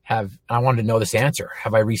wanted to know this answer.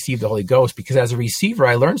 Have I received the Holy Ghost? Because as a receiver,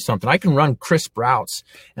 I learned something. I can run crisp routes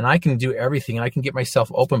and I can do everything and I can get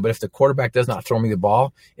myself open. But if the quarterback does not throw me the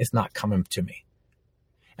ball, it's not coming to me.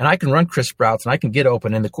 And I can run crisp routes and I can get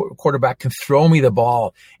open and the quarterback can throw me the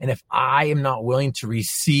ball. And if I am not willing to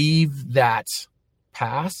receive that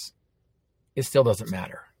pass, it still doesn't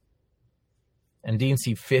matter. And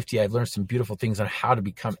D&C 50, I've learned some beautiful things on how to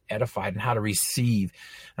become edified and how to receive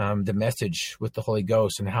the message with the Holy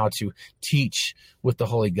Ghost and how to teach with the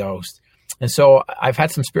Holy Ghost. And so I've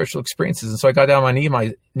had some spiritual experiences. And so I got down on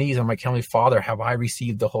my knees. I'm like, Heavenly Father, have I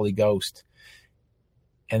received the Holy Ghost?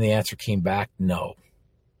 And the answer came back, no.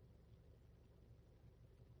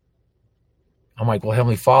 I'm like, well,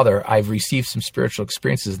 Heavenly Father, I've received some spiritual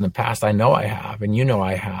experiences in the past. I know I have, and you know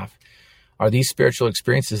I have. Are these spiritual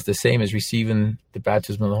experiences the same as receiving the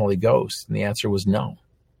baptism of the Holy Ghost? And the answer was no.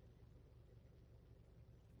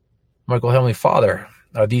 Michael, Heavenly Father,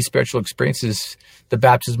 are these spiritual experiences the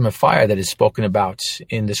baptism of fire that is spoken about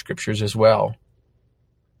in the scriptures as well?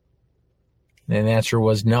 And the answer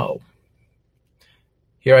was no.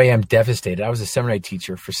 Here I am devastated. I was a seminary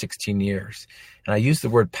teacher for 16 years. And I use the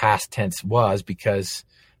word past tense was because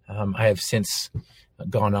I have since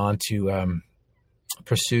gone on to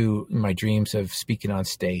pursue my dreams of speaking on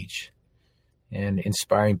stage and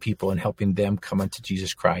inspiring people and helping them come unto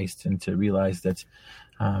Jesus Christ and to realize that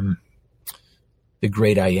the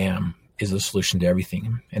great I am is the solution to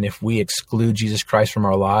everything. And if we exclude Jesus Christ from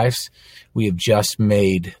our lives, we have just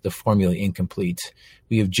made the formula incomplete.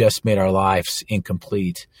 We have just made our lives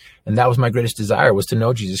incomplete. And that was my greatest desire, was to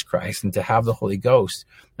know Jesus Christ and to have the Holy Ghost.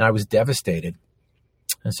 And I was devastated.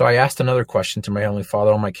 And so I asked another question to my Heavenly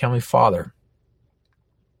Father. I'm like, Heavenly Father,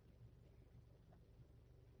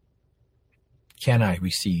 can I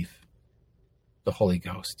receive the Holy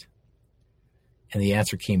Ghost? And the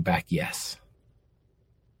answer came back, yes.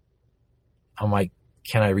 I'm like,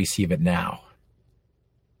 can I receive it now?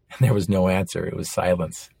 And there was no answer. It was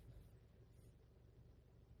silence.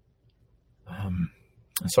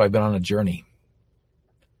 And so I've been on a journey.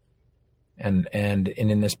 And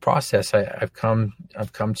in this process, I've come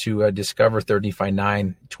to discover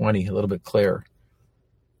 35:9:20 a little bit clearer.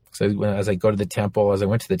 So as I go to the temple, as I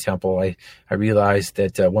went to the temple, I realized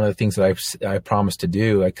that one of the things that I promised to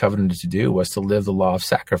do, I covenanted to do, was to live the law of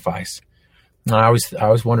sacrifice. And I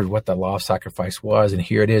always wondered what that law of sacrifice was, and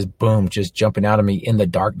here it is, boom, just jumping out of me in the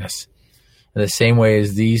darkness. In the same way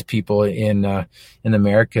as these people in the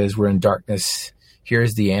Americas were in darkness,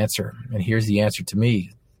 here's the answer, and here's the answer to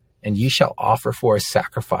me. And ye shall offer for a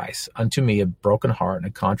sacrifice unto me a broken heart and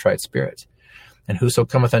a contrite spirit. And whoso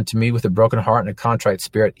cometh unto me with a broken heart and a contrite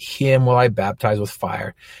spirit, him will I baptize with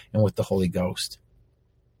fire and with the Holy Ghost.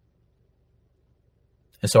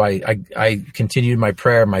 And so I continued my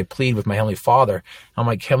prayer, my plea with my Heavenly Father. I'm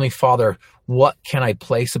like, Heavenly Father, what can I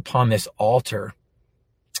place upon this altar?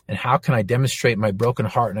 And how can I demonstrate my broken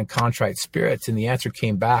heart and a contrite spirit? And the answer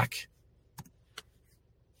came back.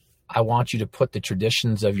 I want you to put the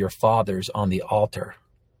traditions of your fathers on the altar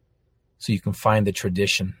so you can find the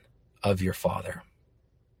tradition of your father.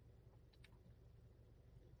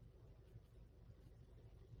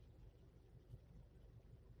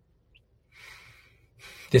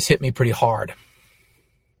 This hit me pretty hard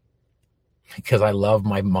because I love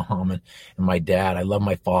my mom and my dad. I love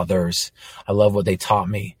my fathers. I love what they taught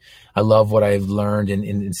me. I love what I've learned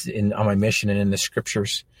in on my mission and in the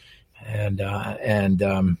scriptures. And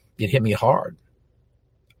it hit me hard.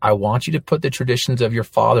 I want you to put the traditions of your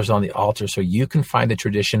fathers on the altar so you can find the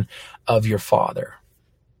tradition of your father.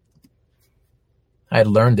 I had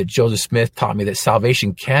learned that Joseph Smith taught me that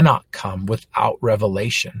salvation cannot come without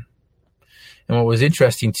revelation. And what was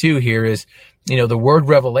interesting too here is, the word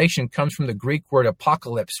revelation comes from the Greek word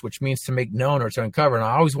apocalypse, which means to make known or to uncover. And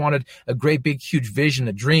I always wanted a great big huge vision,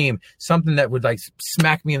 a dream, something that would like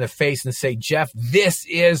smack me in the face and say, Jeff, this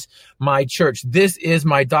is my church. This is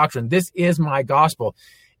my doctrine. This is my gospel.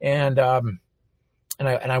 And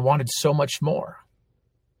I wanted so much more.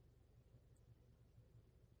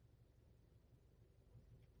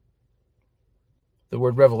 The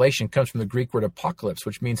word revelation comes from the Greek word apocalypse,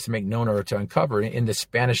 which means to make known or to uncover. In the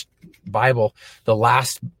Spanish Bible, the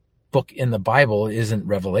last book in the Bible isn't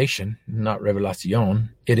Revelation, not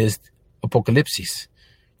Revelación. It is Apocalypsis,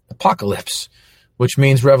 apocalypse, which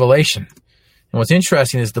means revelation. And what's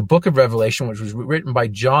interesting is the book of Revelation, which was written by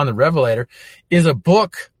John the Revelator, is a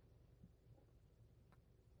book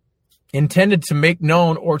intended to make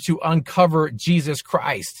known or to uncover Jesus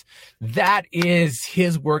Christ. That is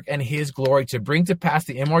his work and his glory, to bring to pass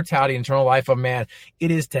the immortality and eternal life of man.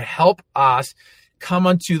 It is to help us come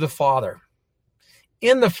unto the Father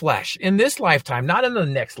in the flesh, in this lifetime, not in the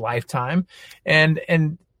next lifetime. And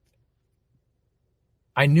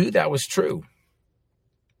I knew that was true.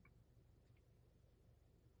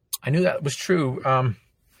 I knew that was true.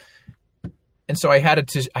 And so I had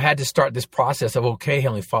to start this process of, okay,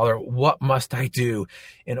 Heavenly Father, what must I do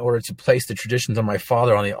in order to place the traditions of my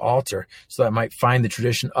father on the altar so that I might find the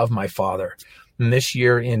tradition of my father? And this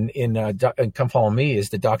year in Come Follow Me is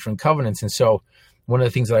the Doctrine and Covenants. And so one of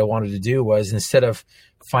the things that I wanted to do was, instead of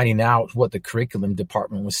finding out what the curriculum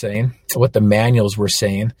department was saying, what the manuals were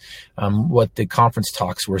saying, what the conference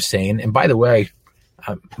talks were saying. And by the way,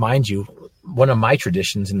 mind you, one of my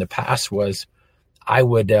traditions in the past was I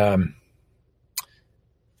would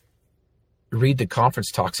read the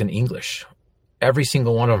conference talks in English, every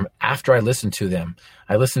single one of them, after I listened to them.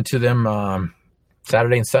 I listened to them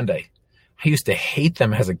Saturday and Sunday. I used to hate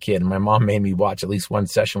them as a kid. My mom made me watch at least one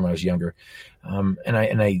session when I was younger.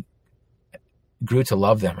 And grew to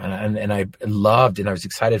love them, and I loved, and I was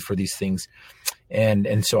excited for these things.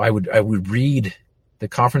 And so I would read the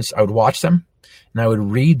conference, I would watch them, and I would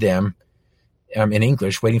read them in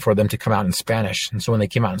English, waiting for them to come out in Spanish. And so when they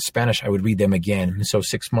came out in Spanish, I would read them again. And so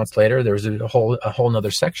 6 months later, there was a whole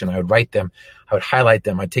nother section. I would write them, I would highlight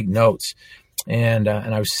them, I'd take notes, and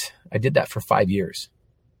I did that for 5 years.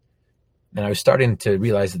 And I was starting to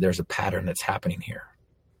realize that there's a pattern that's happening here.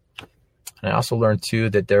 And I also learned too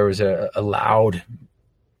that there was a loud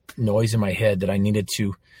noise in my head that I needed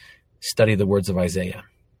to study the words of Isaiah.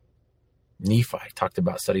 Nephi talked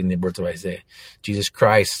about studying the words of Isaiah. Jesus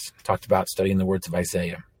Christ talked about studying the words of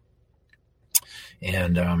Isaiah.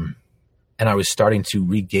 And I was starting to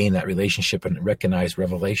regain that relationship and recognize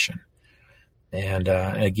revelation. And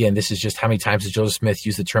again, this is just how many times does Joseph Smith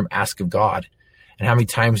use the term ask of God? And how many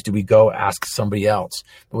times do we go ask somebody else?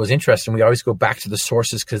 It was interesting. We always go back to the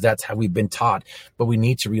sources because that's how we've been taught. But we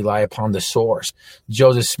need to rely upon the source.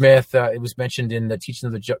 Joseph Smith, it was mentioned in the teaching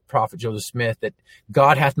of the prophet Joseph Smith that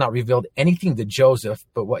God hath not revealed anything to Joseph,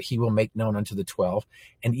 but what he will make known unto the 12.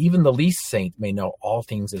 And even the least saint may know all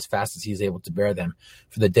things as fast as he is able to bear them.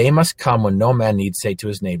 For the day must come when no man need say to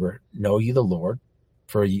his neighbor, know ye the Lord,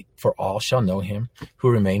 for all shall know him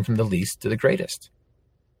who remain from the least to the greatest.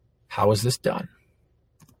 How is this done?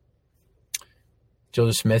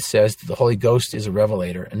 Joseph Smith says the Holy Ghost is a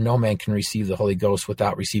revelator, and no man can receive the Holy Ghost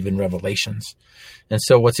without receiving revelations. And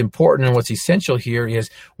so what's important and what's essential here is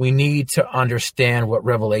we need to understand what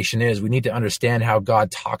revelation is. We need to understand how God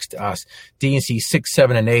talks to us. D&C 6,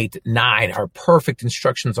 7, and 8, 9 are perfect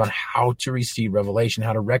instructions on how to receive revelation,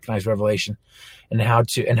 how to recognize revelation, and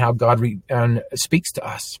how God speaks to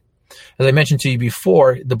us. As I mentioned to you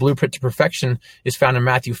before, the blueprint to perfection is found in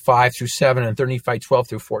Matthew 5 through 7 and 35, 12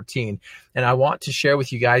 through 14. And I want to share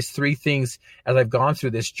with you guys 3 things as I've gone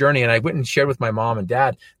through this journey. And I went and shared with my mom and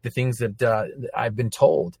dad the things that I've been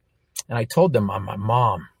told. And I told them,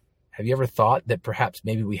 Mom, have you ever thought that perhaps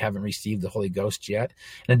maybe we haven't received the Holy Ghost yet?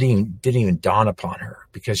 And it didn't even dawn upon her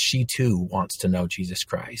because she too wants to know Jesus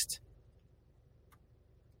Christ.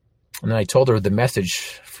 And then I told her the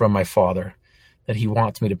message from my father, that he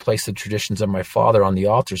wants me to place the traditions of my father on the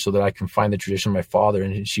altar so that I can find the tradition of my father.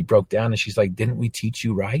 And she broke down and she's like, didn't we teach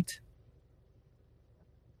you right?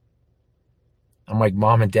 I'm like,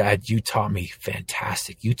 Mom and Dad, you taught me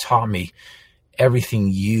fantastic. You taught me everything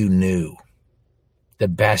you knew, the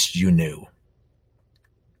best you knew.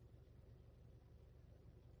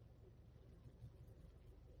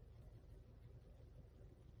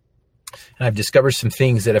 And I've discovered some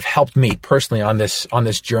things that have helped me personally on this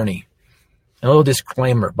journey. A little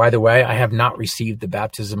disclaimer, by the way, I have not received the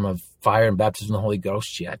baptism of fire and baptism of the Holy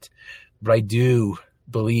Ghost yet, but I do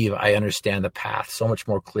believe I understand the path so much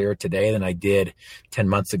more clear today than I did 10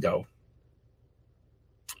 months ago.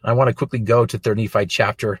 I want to quickly go to 3 Nephi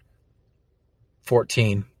chapter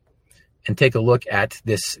 14 and take a look at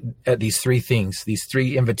these 3 things, these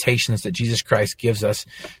 3 invitations that Jesus Christ gives us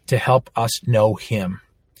to help us know him.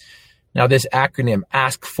 Now, this acronym,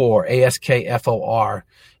 ASK4, ASKFOR,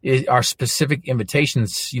 are specific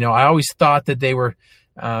invitations. I always thought that they were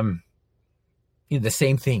the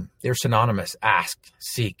same thing. They're synonymous. Ask,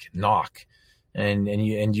 seek, knock,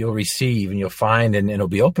 and you'll receive, and you'll find, and it'll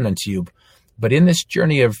be open unto you. But in this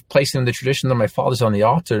journey of placing the tradition of my fathers on the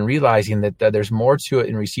altar and realizing that there's more to it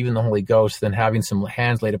in receiving the Holy Ghost than having some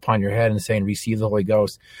hands laid upon your head and saying, receive the Holy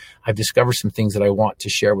Ghost, I've discovered some things that I want to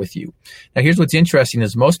share with you. Now, here's what's interesting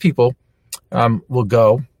is most people will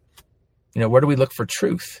go, where do we look for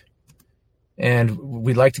truth? And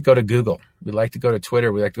we like to go to Google. We like to go to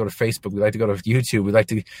Twitter. We like to go to Facebook. We like to go to YouTube. We like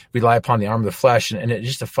to rely upon the arm of the flesh. And it's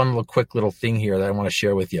just a fun quick little thing here that I want to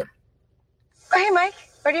share with you. Oh, hey, Mike.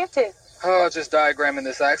 What are you up to? Just diagramming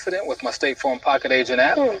this accident with my State Farm Pocket Agent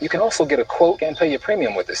app. You can also get a quote and pay your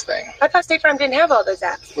premium with this thing. I thought State Farm didn't have all those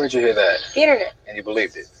apps. Where'd you hear that? The internet. And you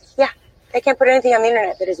believed it? Yeah. They can't put anything on the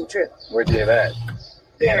internet that isn't true. Where'd you hear that?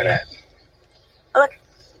 The internet. Oh, look.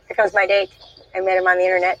 Here comes my date. I met him on the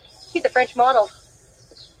internet. He's a French model.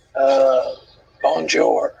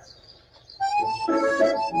 Bonjour.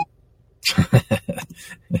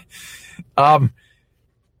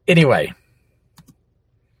 Anyway.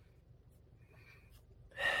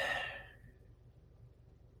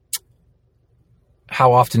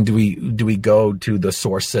 How often do we go to the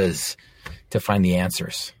sources to find the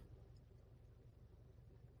answers?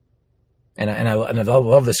 And I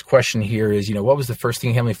love this question here is, what was the first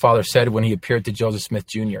thing Heavenly Father said when he appeared to Joseph Smith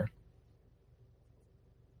Jr.?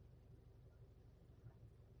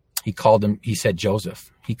 He said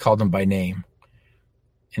Joseph. He called him by name.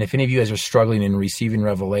 And if any of you guys are struggling in receiving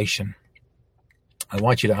revelation, I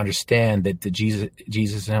want you to understand that Jesus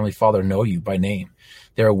and Heavenly Father know you by name.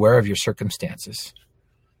 They're aware of your circumstances.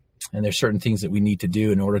 And there's certain things that we need to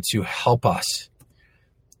do in order to help us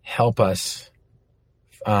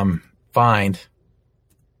find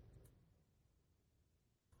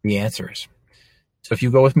the answers. So if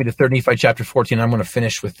you go with me to 3 Nephi chapter 14, I'm going to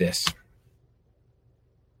finish with this.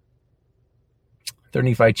 3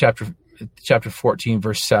 Nephi chapter 14,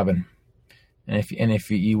 verse 7. And if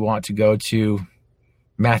you want to go to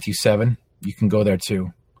Matthew 7, you can go there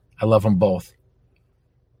too. I love them both.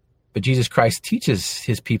 But Jesus Christ teaches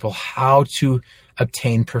his people how to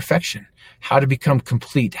obtain perfection, how to become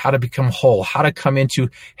complete, how to become whole, how to come into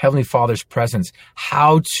Heavenly Father's presence,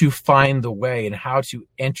 how to find the way, and how to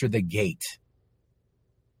enter the gate.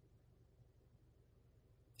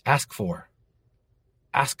 Ask for.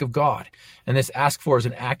 Ask of God. And this ask for is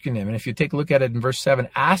an acronym. And if you take a look at it in verse 7,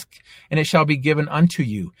 ask and it shall be given unto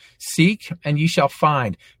you. Seek and ye shall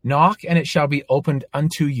find. Knock and it shall be opened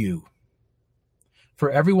unto you. For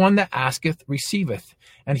everyone that asketh receiveth,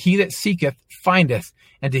 and he that seeketh findeth,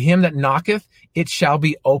 and to him that knocketh it shall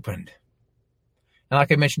be opened. And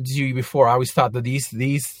like I mentioned to you before, I always thought that these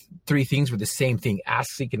three things were the same thing.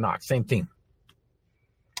 Ask, seek, and knock, same thing.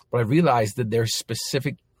 But I realized that there's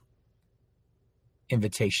specific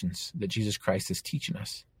invitations that Jesus Christ is teaching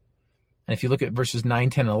us. And if you look at verses 9,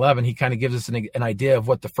 10, and 11, he kind of gives us an idea of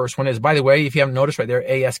what the first one is. By the way, if you haven't noticed right there,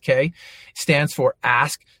 ASK stands for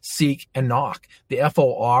ask, seek, and knock. The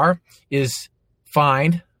FOR is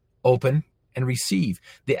find, open, and receive.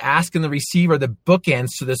 The ask and the receive are the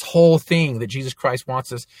bookends to this whole thing that Jesus Christ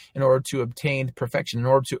wants us in order to obtain perfection, in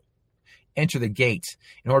order to enter the gate,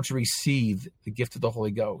 in order to receive the gift of the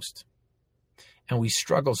Holy Ghost. And we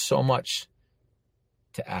struggle so much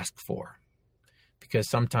to ask for, because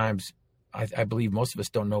sometimes I believe most of us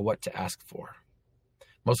don't know what to ask for.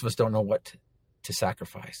 Most of us don't know what to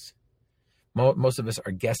sacrifice. Most of us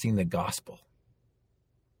are guessing the gospel.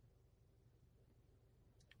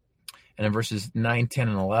 And in verses 9, 10,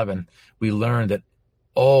 and 11, we learn that,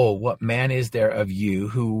 oh, what man is there of you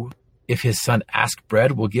who, if his son ask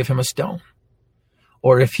bread, will give him a stone?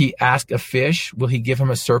 Or if he ask a fish, will he give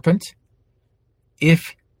him a serpent?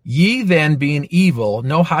 If ye then, being evil,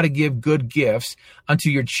 know how to give good gifts unto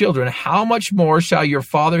your children, how much more shall your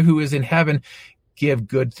Father who is in heaven give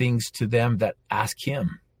good things to them that ask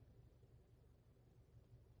him?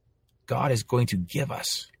 God is going to give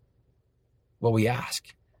us what we ask.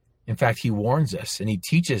 In fact, he warns us and he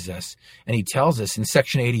teaches us and he tells us in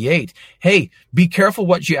section 88, hey, be careful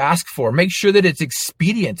what you ask for. Make sure that it's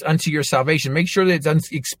expedient unto your salvation. Make sure that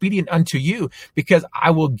it's expedient unto you, because I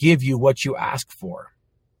will give you what you ask for.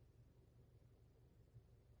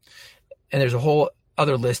 And there's a whole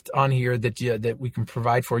other list on here that we can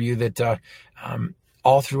provide for you that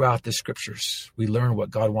all throughout the scriptures, we learn what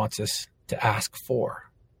God wants us to ask for.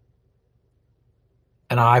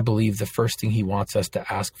 And I believe the first thing he wants us to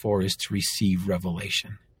ask for is to receive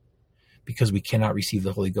revelation, because we cannot receive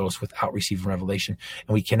the Holy Ghost without receiving revelation,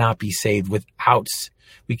 and we cannot be saved without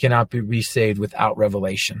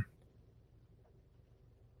revelation.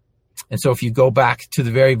 And so if you go back to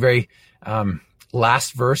the very, very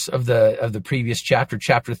last verse of the previous chapter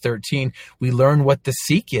 13, we learn what the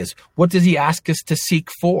seek is. What does he ask us to seek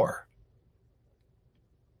for?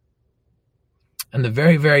 And the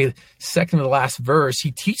very, very second to the last verse,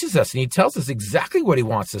 he teaches us and he tells us exactly what he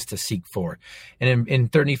wants us to seek for. And in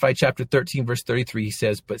 3 Nephi chapter 13, verse 33, he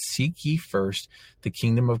says, but seek ye first the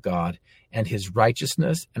kingdom of God and his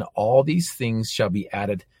righteousness, and all these things shall be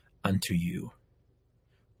added unto you.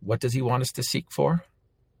 What does he want us to seek for?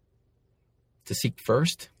 To seek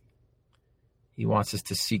first? He wants us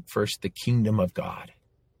to seek first the kingdom of God.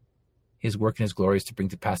 His work and his glory is to bring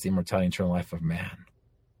to pass the immortality and eternal life of man.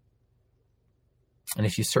 And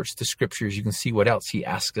if you search the scriptures, you can see what else he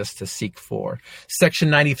asks us to seek for. Section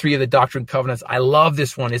 93 of the Doctrine and Covenants. I love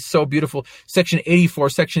this one. It's so beautiful. Section 84,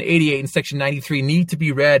 Section 88, and Section 93 need to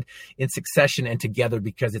be read in succession and together,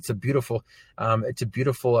 because it's a beautiful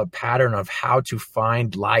pattern of how to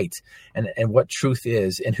find light and what truth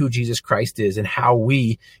is and who Jesus Christ is and how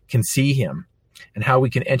we can see him and how we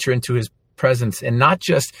can enter into his presence, and not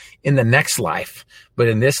just in the next life, but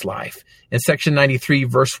in this life. In Section 93,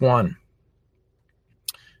 verse 1.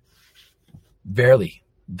 Verily,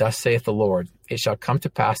 thus saith the Lord, it shall come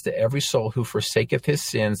to pass that every soul who forsaketh his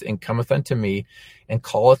sins and cometh unto me and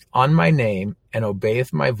calleth on my name and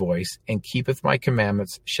obeyeth my voice and keepeth my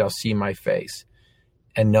commandments shall see my face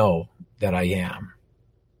and know that I am.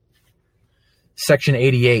 Section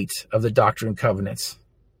 88 of the Doctrine and Covenants.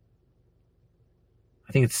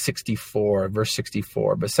 I think it's 64, verse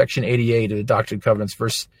 64, but section 88 of the Doctrine and Covenants,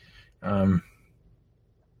 verse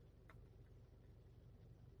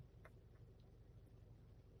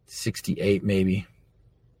 68 maybe.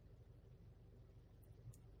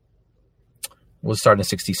 We'll start in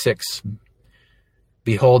 66.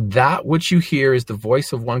 Behold, that which you hear is the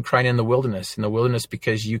voice of one crying in the wilderness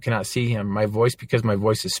because you cannot see him. My voice, because my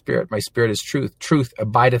voice is spirit. My spirit is truth. Truth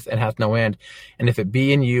abideth and hath no end. And if it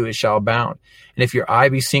be in you, it shall abound. And if your eye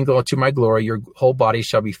be single to my glory, your whole body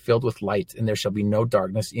shall be filled with light, and there shall be no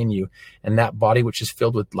darkness in you. And that body which is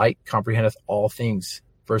filled with light comprehendeth all things.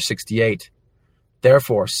 Verse 68.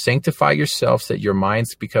 Therefore, sanctify yourselves that your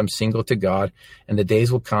minds become single to God, and the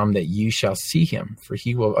days will come that you shall see him, for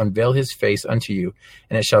he will unveil his face unto you,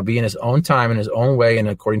 and it shall be in his own time, in his own way, and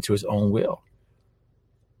according to his own will.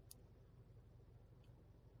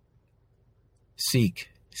 Seek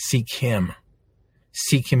him.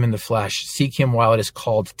 Seek him in the flesh. Seek him while it is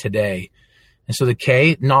called today. And so the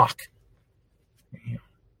K, knock.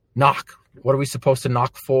 Knock. What are we supposed to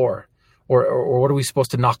knock for? Or what are we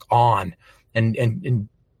supposed to knock on? And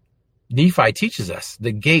Nephi teaches us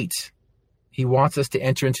the gate. He wants us to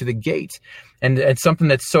enter into the gate. And something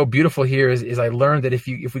that's so beautiful here is I learned that if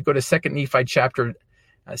we go to 2 Nephi chapter,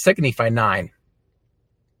 2 Nephi 9,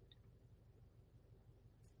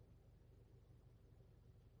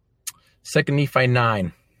 Second Nephi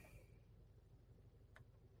 9.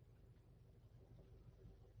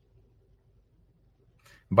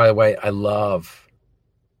 By the way, I love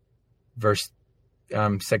verse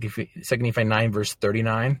 2 Nephi 9, verse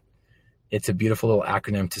 39. It's a beautiful little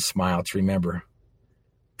acronym to smile, to remember.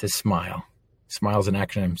 To smile. Smile is an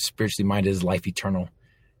acronym. Spiritually minded is life eternal.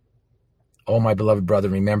 Oh, my beloved brother,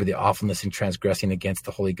 remember the awfulness in transgressing against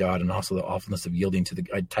the holy God, and also the awfulness of yielding to the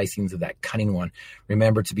enticings of that cunning one.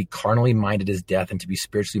 Remember, to be carnally minded is death, and to be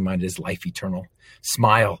spiritually minded is life eternal.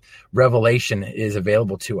 Smile. Revelation is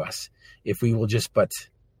available to us if we will just but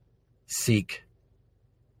seek,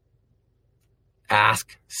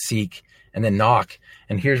 ask, seek, and then knock.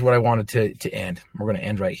 And here's what I wanted to end. We're going to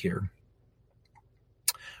end right here.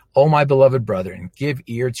 O my beloved brethren, give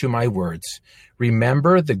ear to my words.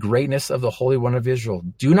 Remember the greatness of the Holy One of Israel.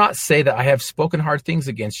 Do not say that I have spoken hard things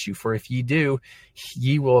against you, for if ye do,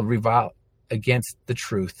 ye will revile against the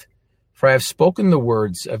truth. For I have spoken the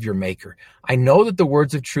words of your Maker. I know that the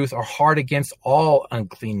words of truth are hard against all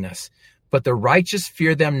uncleanness, but the righteous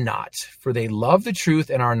fear them not, for they love the truth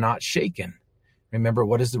and are not shaken. Remember,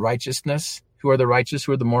 what is the righteousness? Who are the righteous?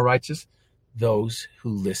 Who are the more righteous? Those who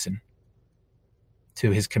listen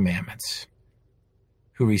to his commandments,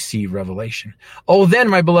 who receive revelation. Oh, then,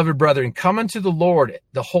 my beloved brethren, come unto the Lord,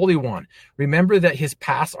 the Holy One. Remember that his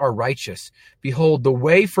paths are righteous. Behold, the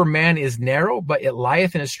way for man is narrow, but it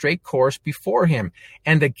lieth in a straight course before him.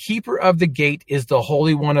 And the keeper of the gate is the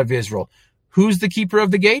Holy One of Israel. Who's the keeper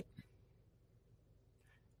of the gate?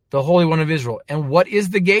 The Holy One of Israel. And what is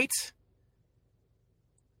the gate?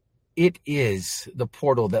 It is the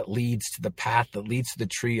portal that leads to the path that leads to the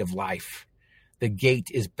tree of life. The gate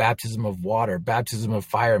is baptism of water, baptism of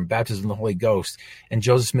fire, and baptism of the Holy Ghost. And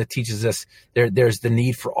Joseph Smith teaches us there's the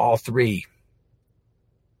need for all three.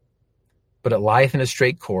 But it lieth in a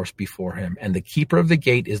straight course before him. And the keeper of the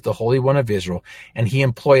gate is the Holy One of Israel. And he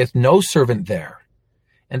employeth no servant there.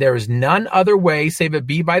 And there is none other way save it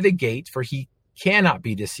be by the gate, for he cannot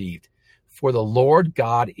be deceived. For the Lord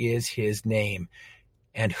God is his name.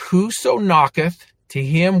 And whoso knocketh, to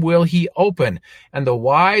him will he open. And the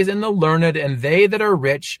wise and the learned and they that are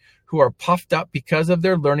rich, who are puffed up because of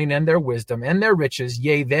their learning and their wisdom and their riches,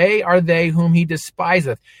 yea, they are they whom he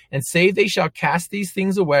despiseth, and say they shall cast these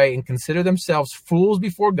things away and consider themselves fools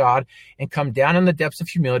before God and come down in the depths of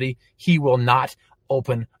humility, he will not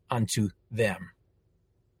open unto them.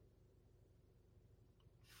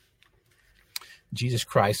 Jesus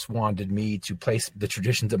Christ wanted me to place the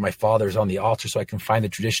traditions of my fathers on the altar so I can find the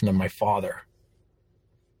tradition of my Father.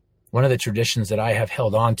 One of the traditions that I have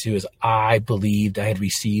held on to is I believed I had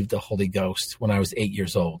received the Holy Ghost when I was 8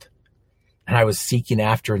 years old. And I was seeking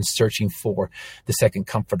after and searching for the second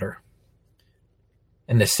comforter.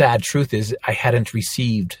 And the sad truth is I hadn't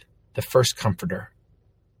received the first comforter.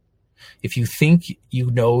 If you think you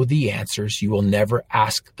know the answers, you will never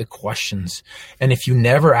ask the questions. And if you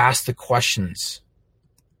never ask the questions,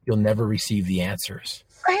 you'll never receive the answers.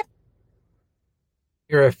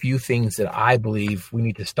 Here are a few things that I believe we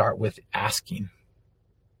need to start with asking.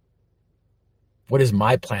 What is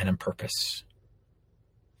my plan and purpose?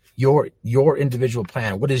 Your individual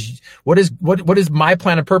plan. What is my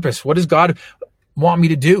plan and purpose? What does God want me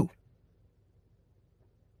to do?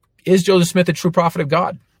 Is Joseph Smith a true prophet of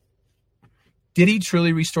God? Did he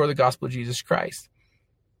truly restore the gospel of Jesus Christ?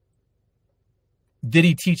 Did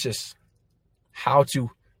he teach us how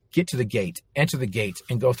to get to the gate, enter the gate,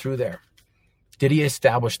 and go through there? Did he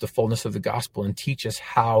establish the fullness of the gospel and teach us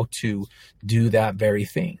how to do that very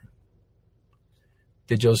thing?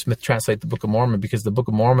 Did Joseph Smith translate the Book of Mormon? Because the Book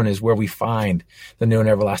of Mormon is where we find the new and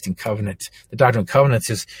everlasting covenant. The Doctrine of Covenants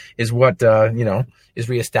is what is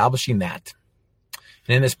reestablishing that.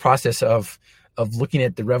 And in this process of looking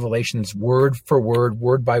at the Revelations word for word,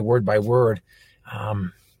 word by word by word,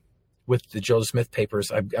 with the Joseph Smith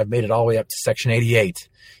papers, I've made it all the way up to section 88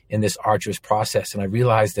 in this arduous process. And I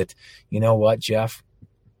realized that, you know what, Jeff?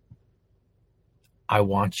 I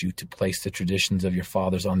want you to place the traditions of your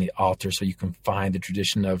fathers on the altar so you can find the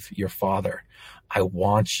tradition of your father. I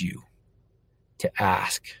want you to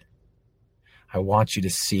ask. I want you to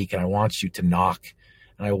seek, and I want you to knock,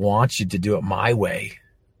 and I want you to do it my way,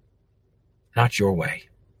 not your way.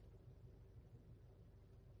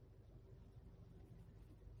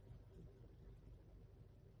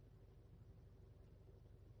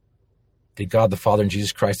 Did God the Father and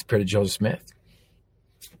Jesus Christ appear to Joseph Smith?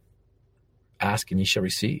 Ask and ye shall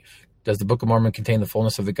receive. Does the Book of Mormon contain the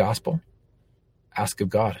fullness of the gospel? Ask of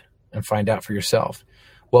God and find out for yourself.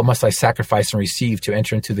 What must I sacrifice and receive to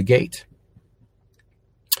enter into the gate?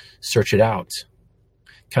 Search it out.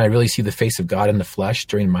 Can I really see the face of God in the flesh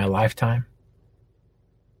during my lifetime?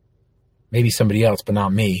 Maybe somebody else, but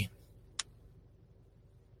not me.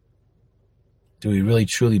 Do we really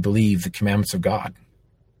truly believe the commandments of God?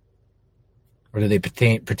 Or do they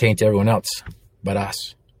pertain to everyone else but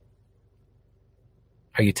us?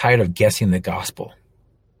 Are you tired of guessing the gospel?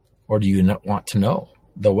 Or do you not want to know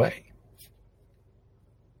the way?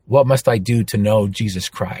 What must I do to know Jesus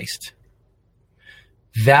Christ?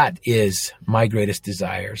 That is my greatest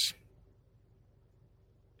desires,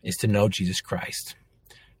 is to know Jesus Christ.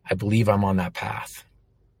 I believe I'm on that path.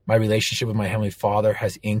 My relationship with my Heavenly Father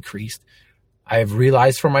has increased. I have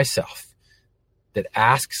realized for myself that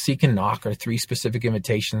ask, seek, and knock are 3 specific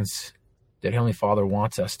invitations that Heavenly Father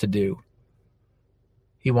wants us to do.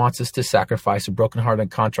 He wants us to sacrifice a broken heart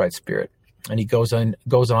and contrite spirit. And he goes on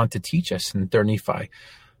to teach us in 3 Nephi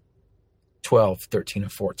 12, 13,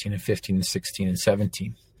 and 14, and 15, and 16, and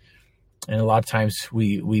 17. And a lot of times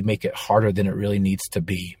we make it harder than it really needs to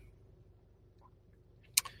be.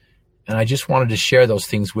 And I just wanted to share those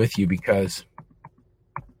things with you because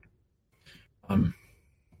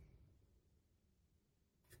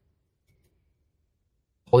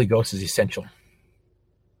Holy Ghost is essential.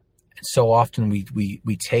 And so often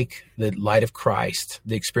we take the light of Christ,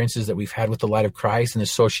 the experiences that we've had with the light of Christ, and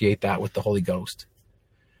associate that with the Holy Ghost.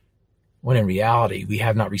 When in reality, we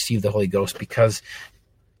have not received the Holy Ghost, because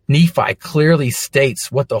Nephi clearly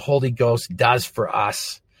states what the Holy Ghost does for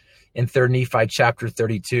us in 3 Nephi chapter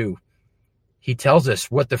 32. He tells us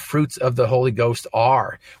what the fruits of the Holy Ghost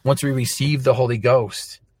are once we receive the Holy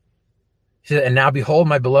Ghost. He said, and now behold,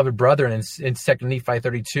 my beloved brethren, in 2 Nephi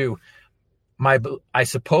 32, I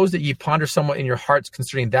suppose that ye ponder somewhat in your hearts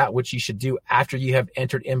concerning that which ye should do after ye have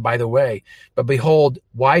entered in by the way. But behold,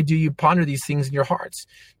 why do you ponder these things in your hearts?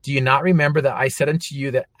 Do you not remember that I said unto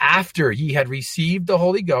you that after ye had received the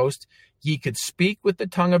Holy Ghost, ye could speak with the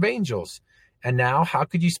tongue of angels? And now, how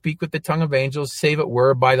could you speak with the tongue of angels, save it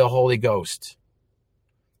were by the Holy Ghost?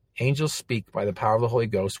 Angels speak by the power of the Holy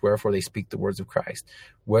Ghost, wherefore they speak the words of Christ.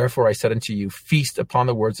 Wherefore I said unto you, feast upon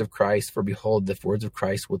the words of Christ, for behold, the words of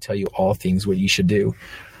Christ will tell you all things what ye should do.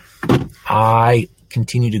 I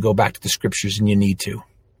continue to go back to the scriptures, and you need to.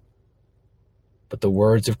 But the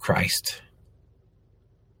words of Christ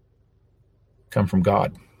come from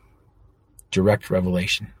God. Direct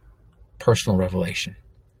revelation, personal revelation.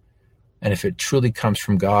 And if it truly comes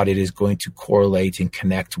from God, it is going to correlate and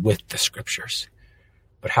connect with the scriptures.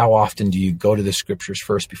 But how often do you go to the scriptures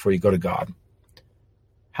first before you go to God?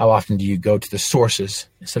 How often do you go to the sources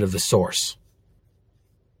instead of the source?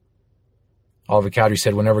 Oliver Cowdery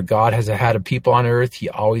said, whenever God has had a people on earth, he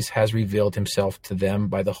always has revealed himself to them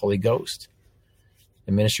by the Holy Ghost,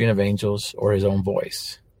 the ministering of angels, or his own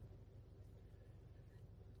voice.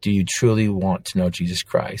 Do you truly want to know Jesus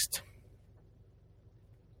Christ?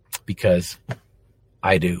 Because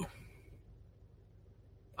I do.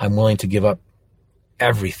 I'm willing to give up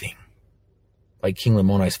everything, like King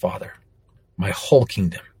Lamoni's father, my whole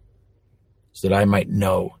kingdom, so that I might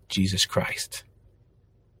know Jesus Christ,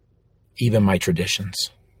 even my traditions.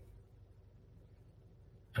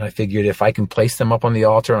 And I figured if I can place them up on the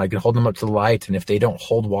altar and I can hold them up to the light, and if they don't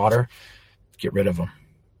hold water, get rid of them.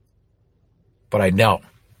 But I know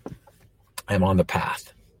I'm on the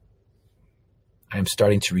path. I am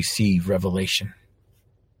starting to receive revelation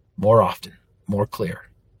more often, more clear,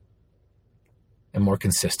 and more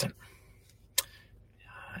consistent.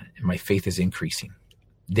 And my faith is increasing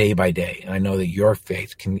day by day. And I know that your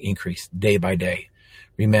faith can increase day by day.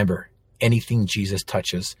 Remember, anything Jesus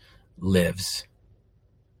touches lives.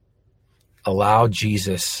 Allow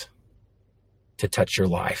Jesus to touch your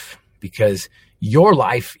life, because your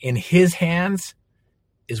life in his hands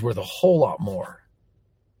is worth a whole lot more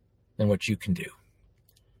than what you can do.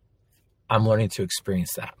 I'm learning to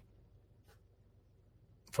experience that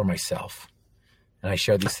for myself. And I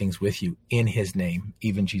share these things with you in his name,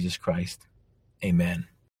 even Jesus Christ. Amen.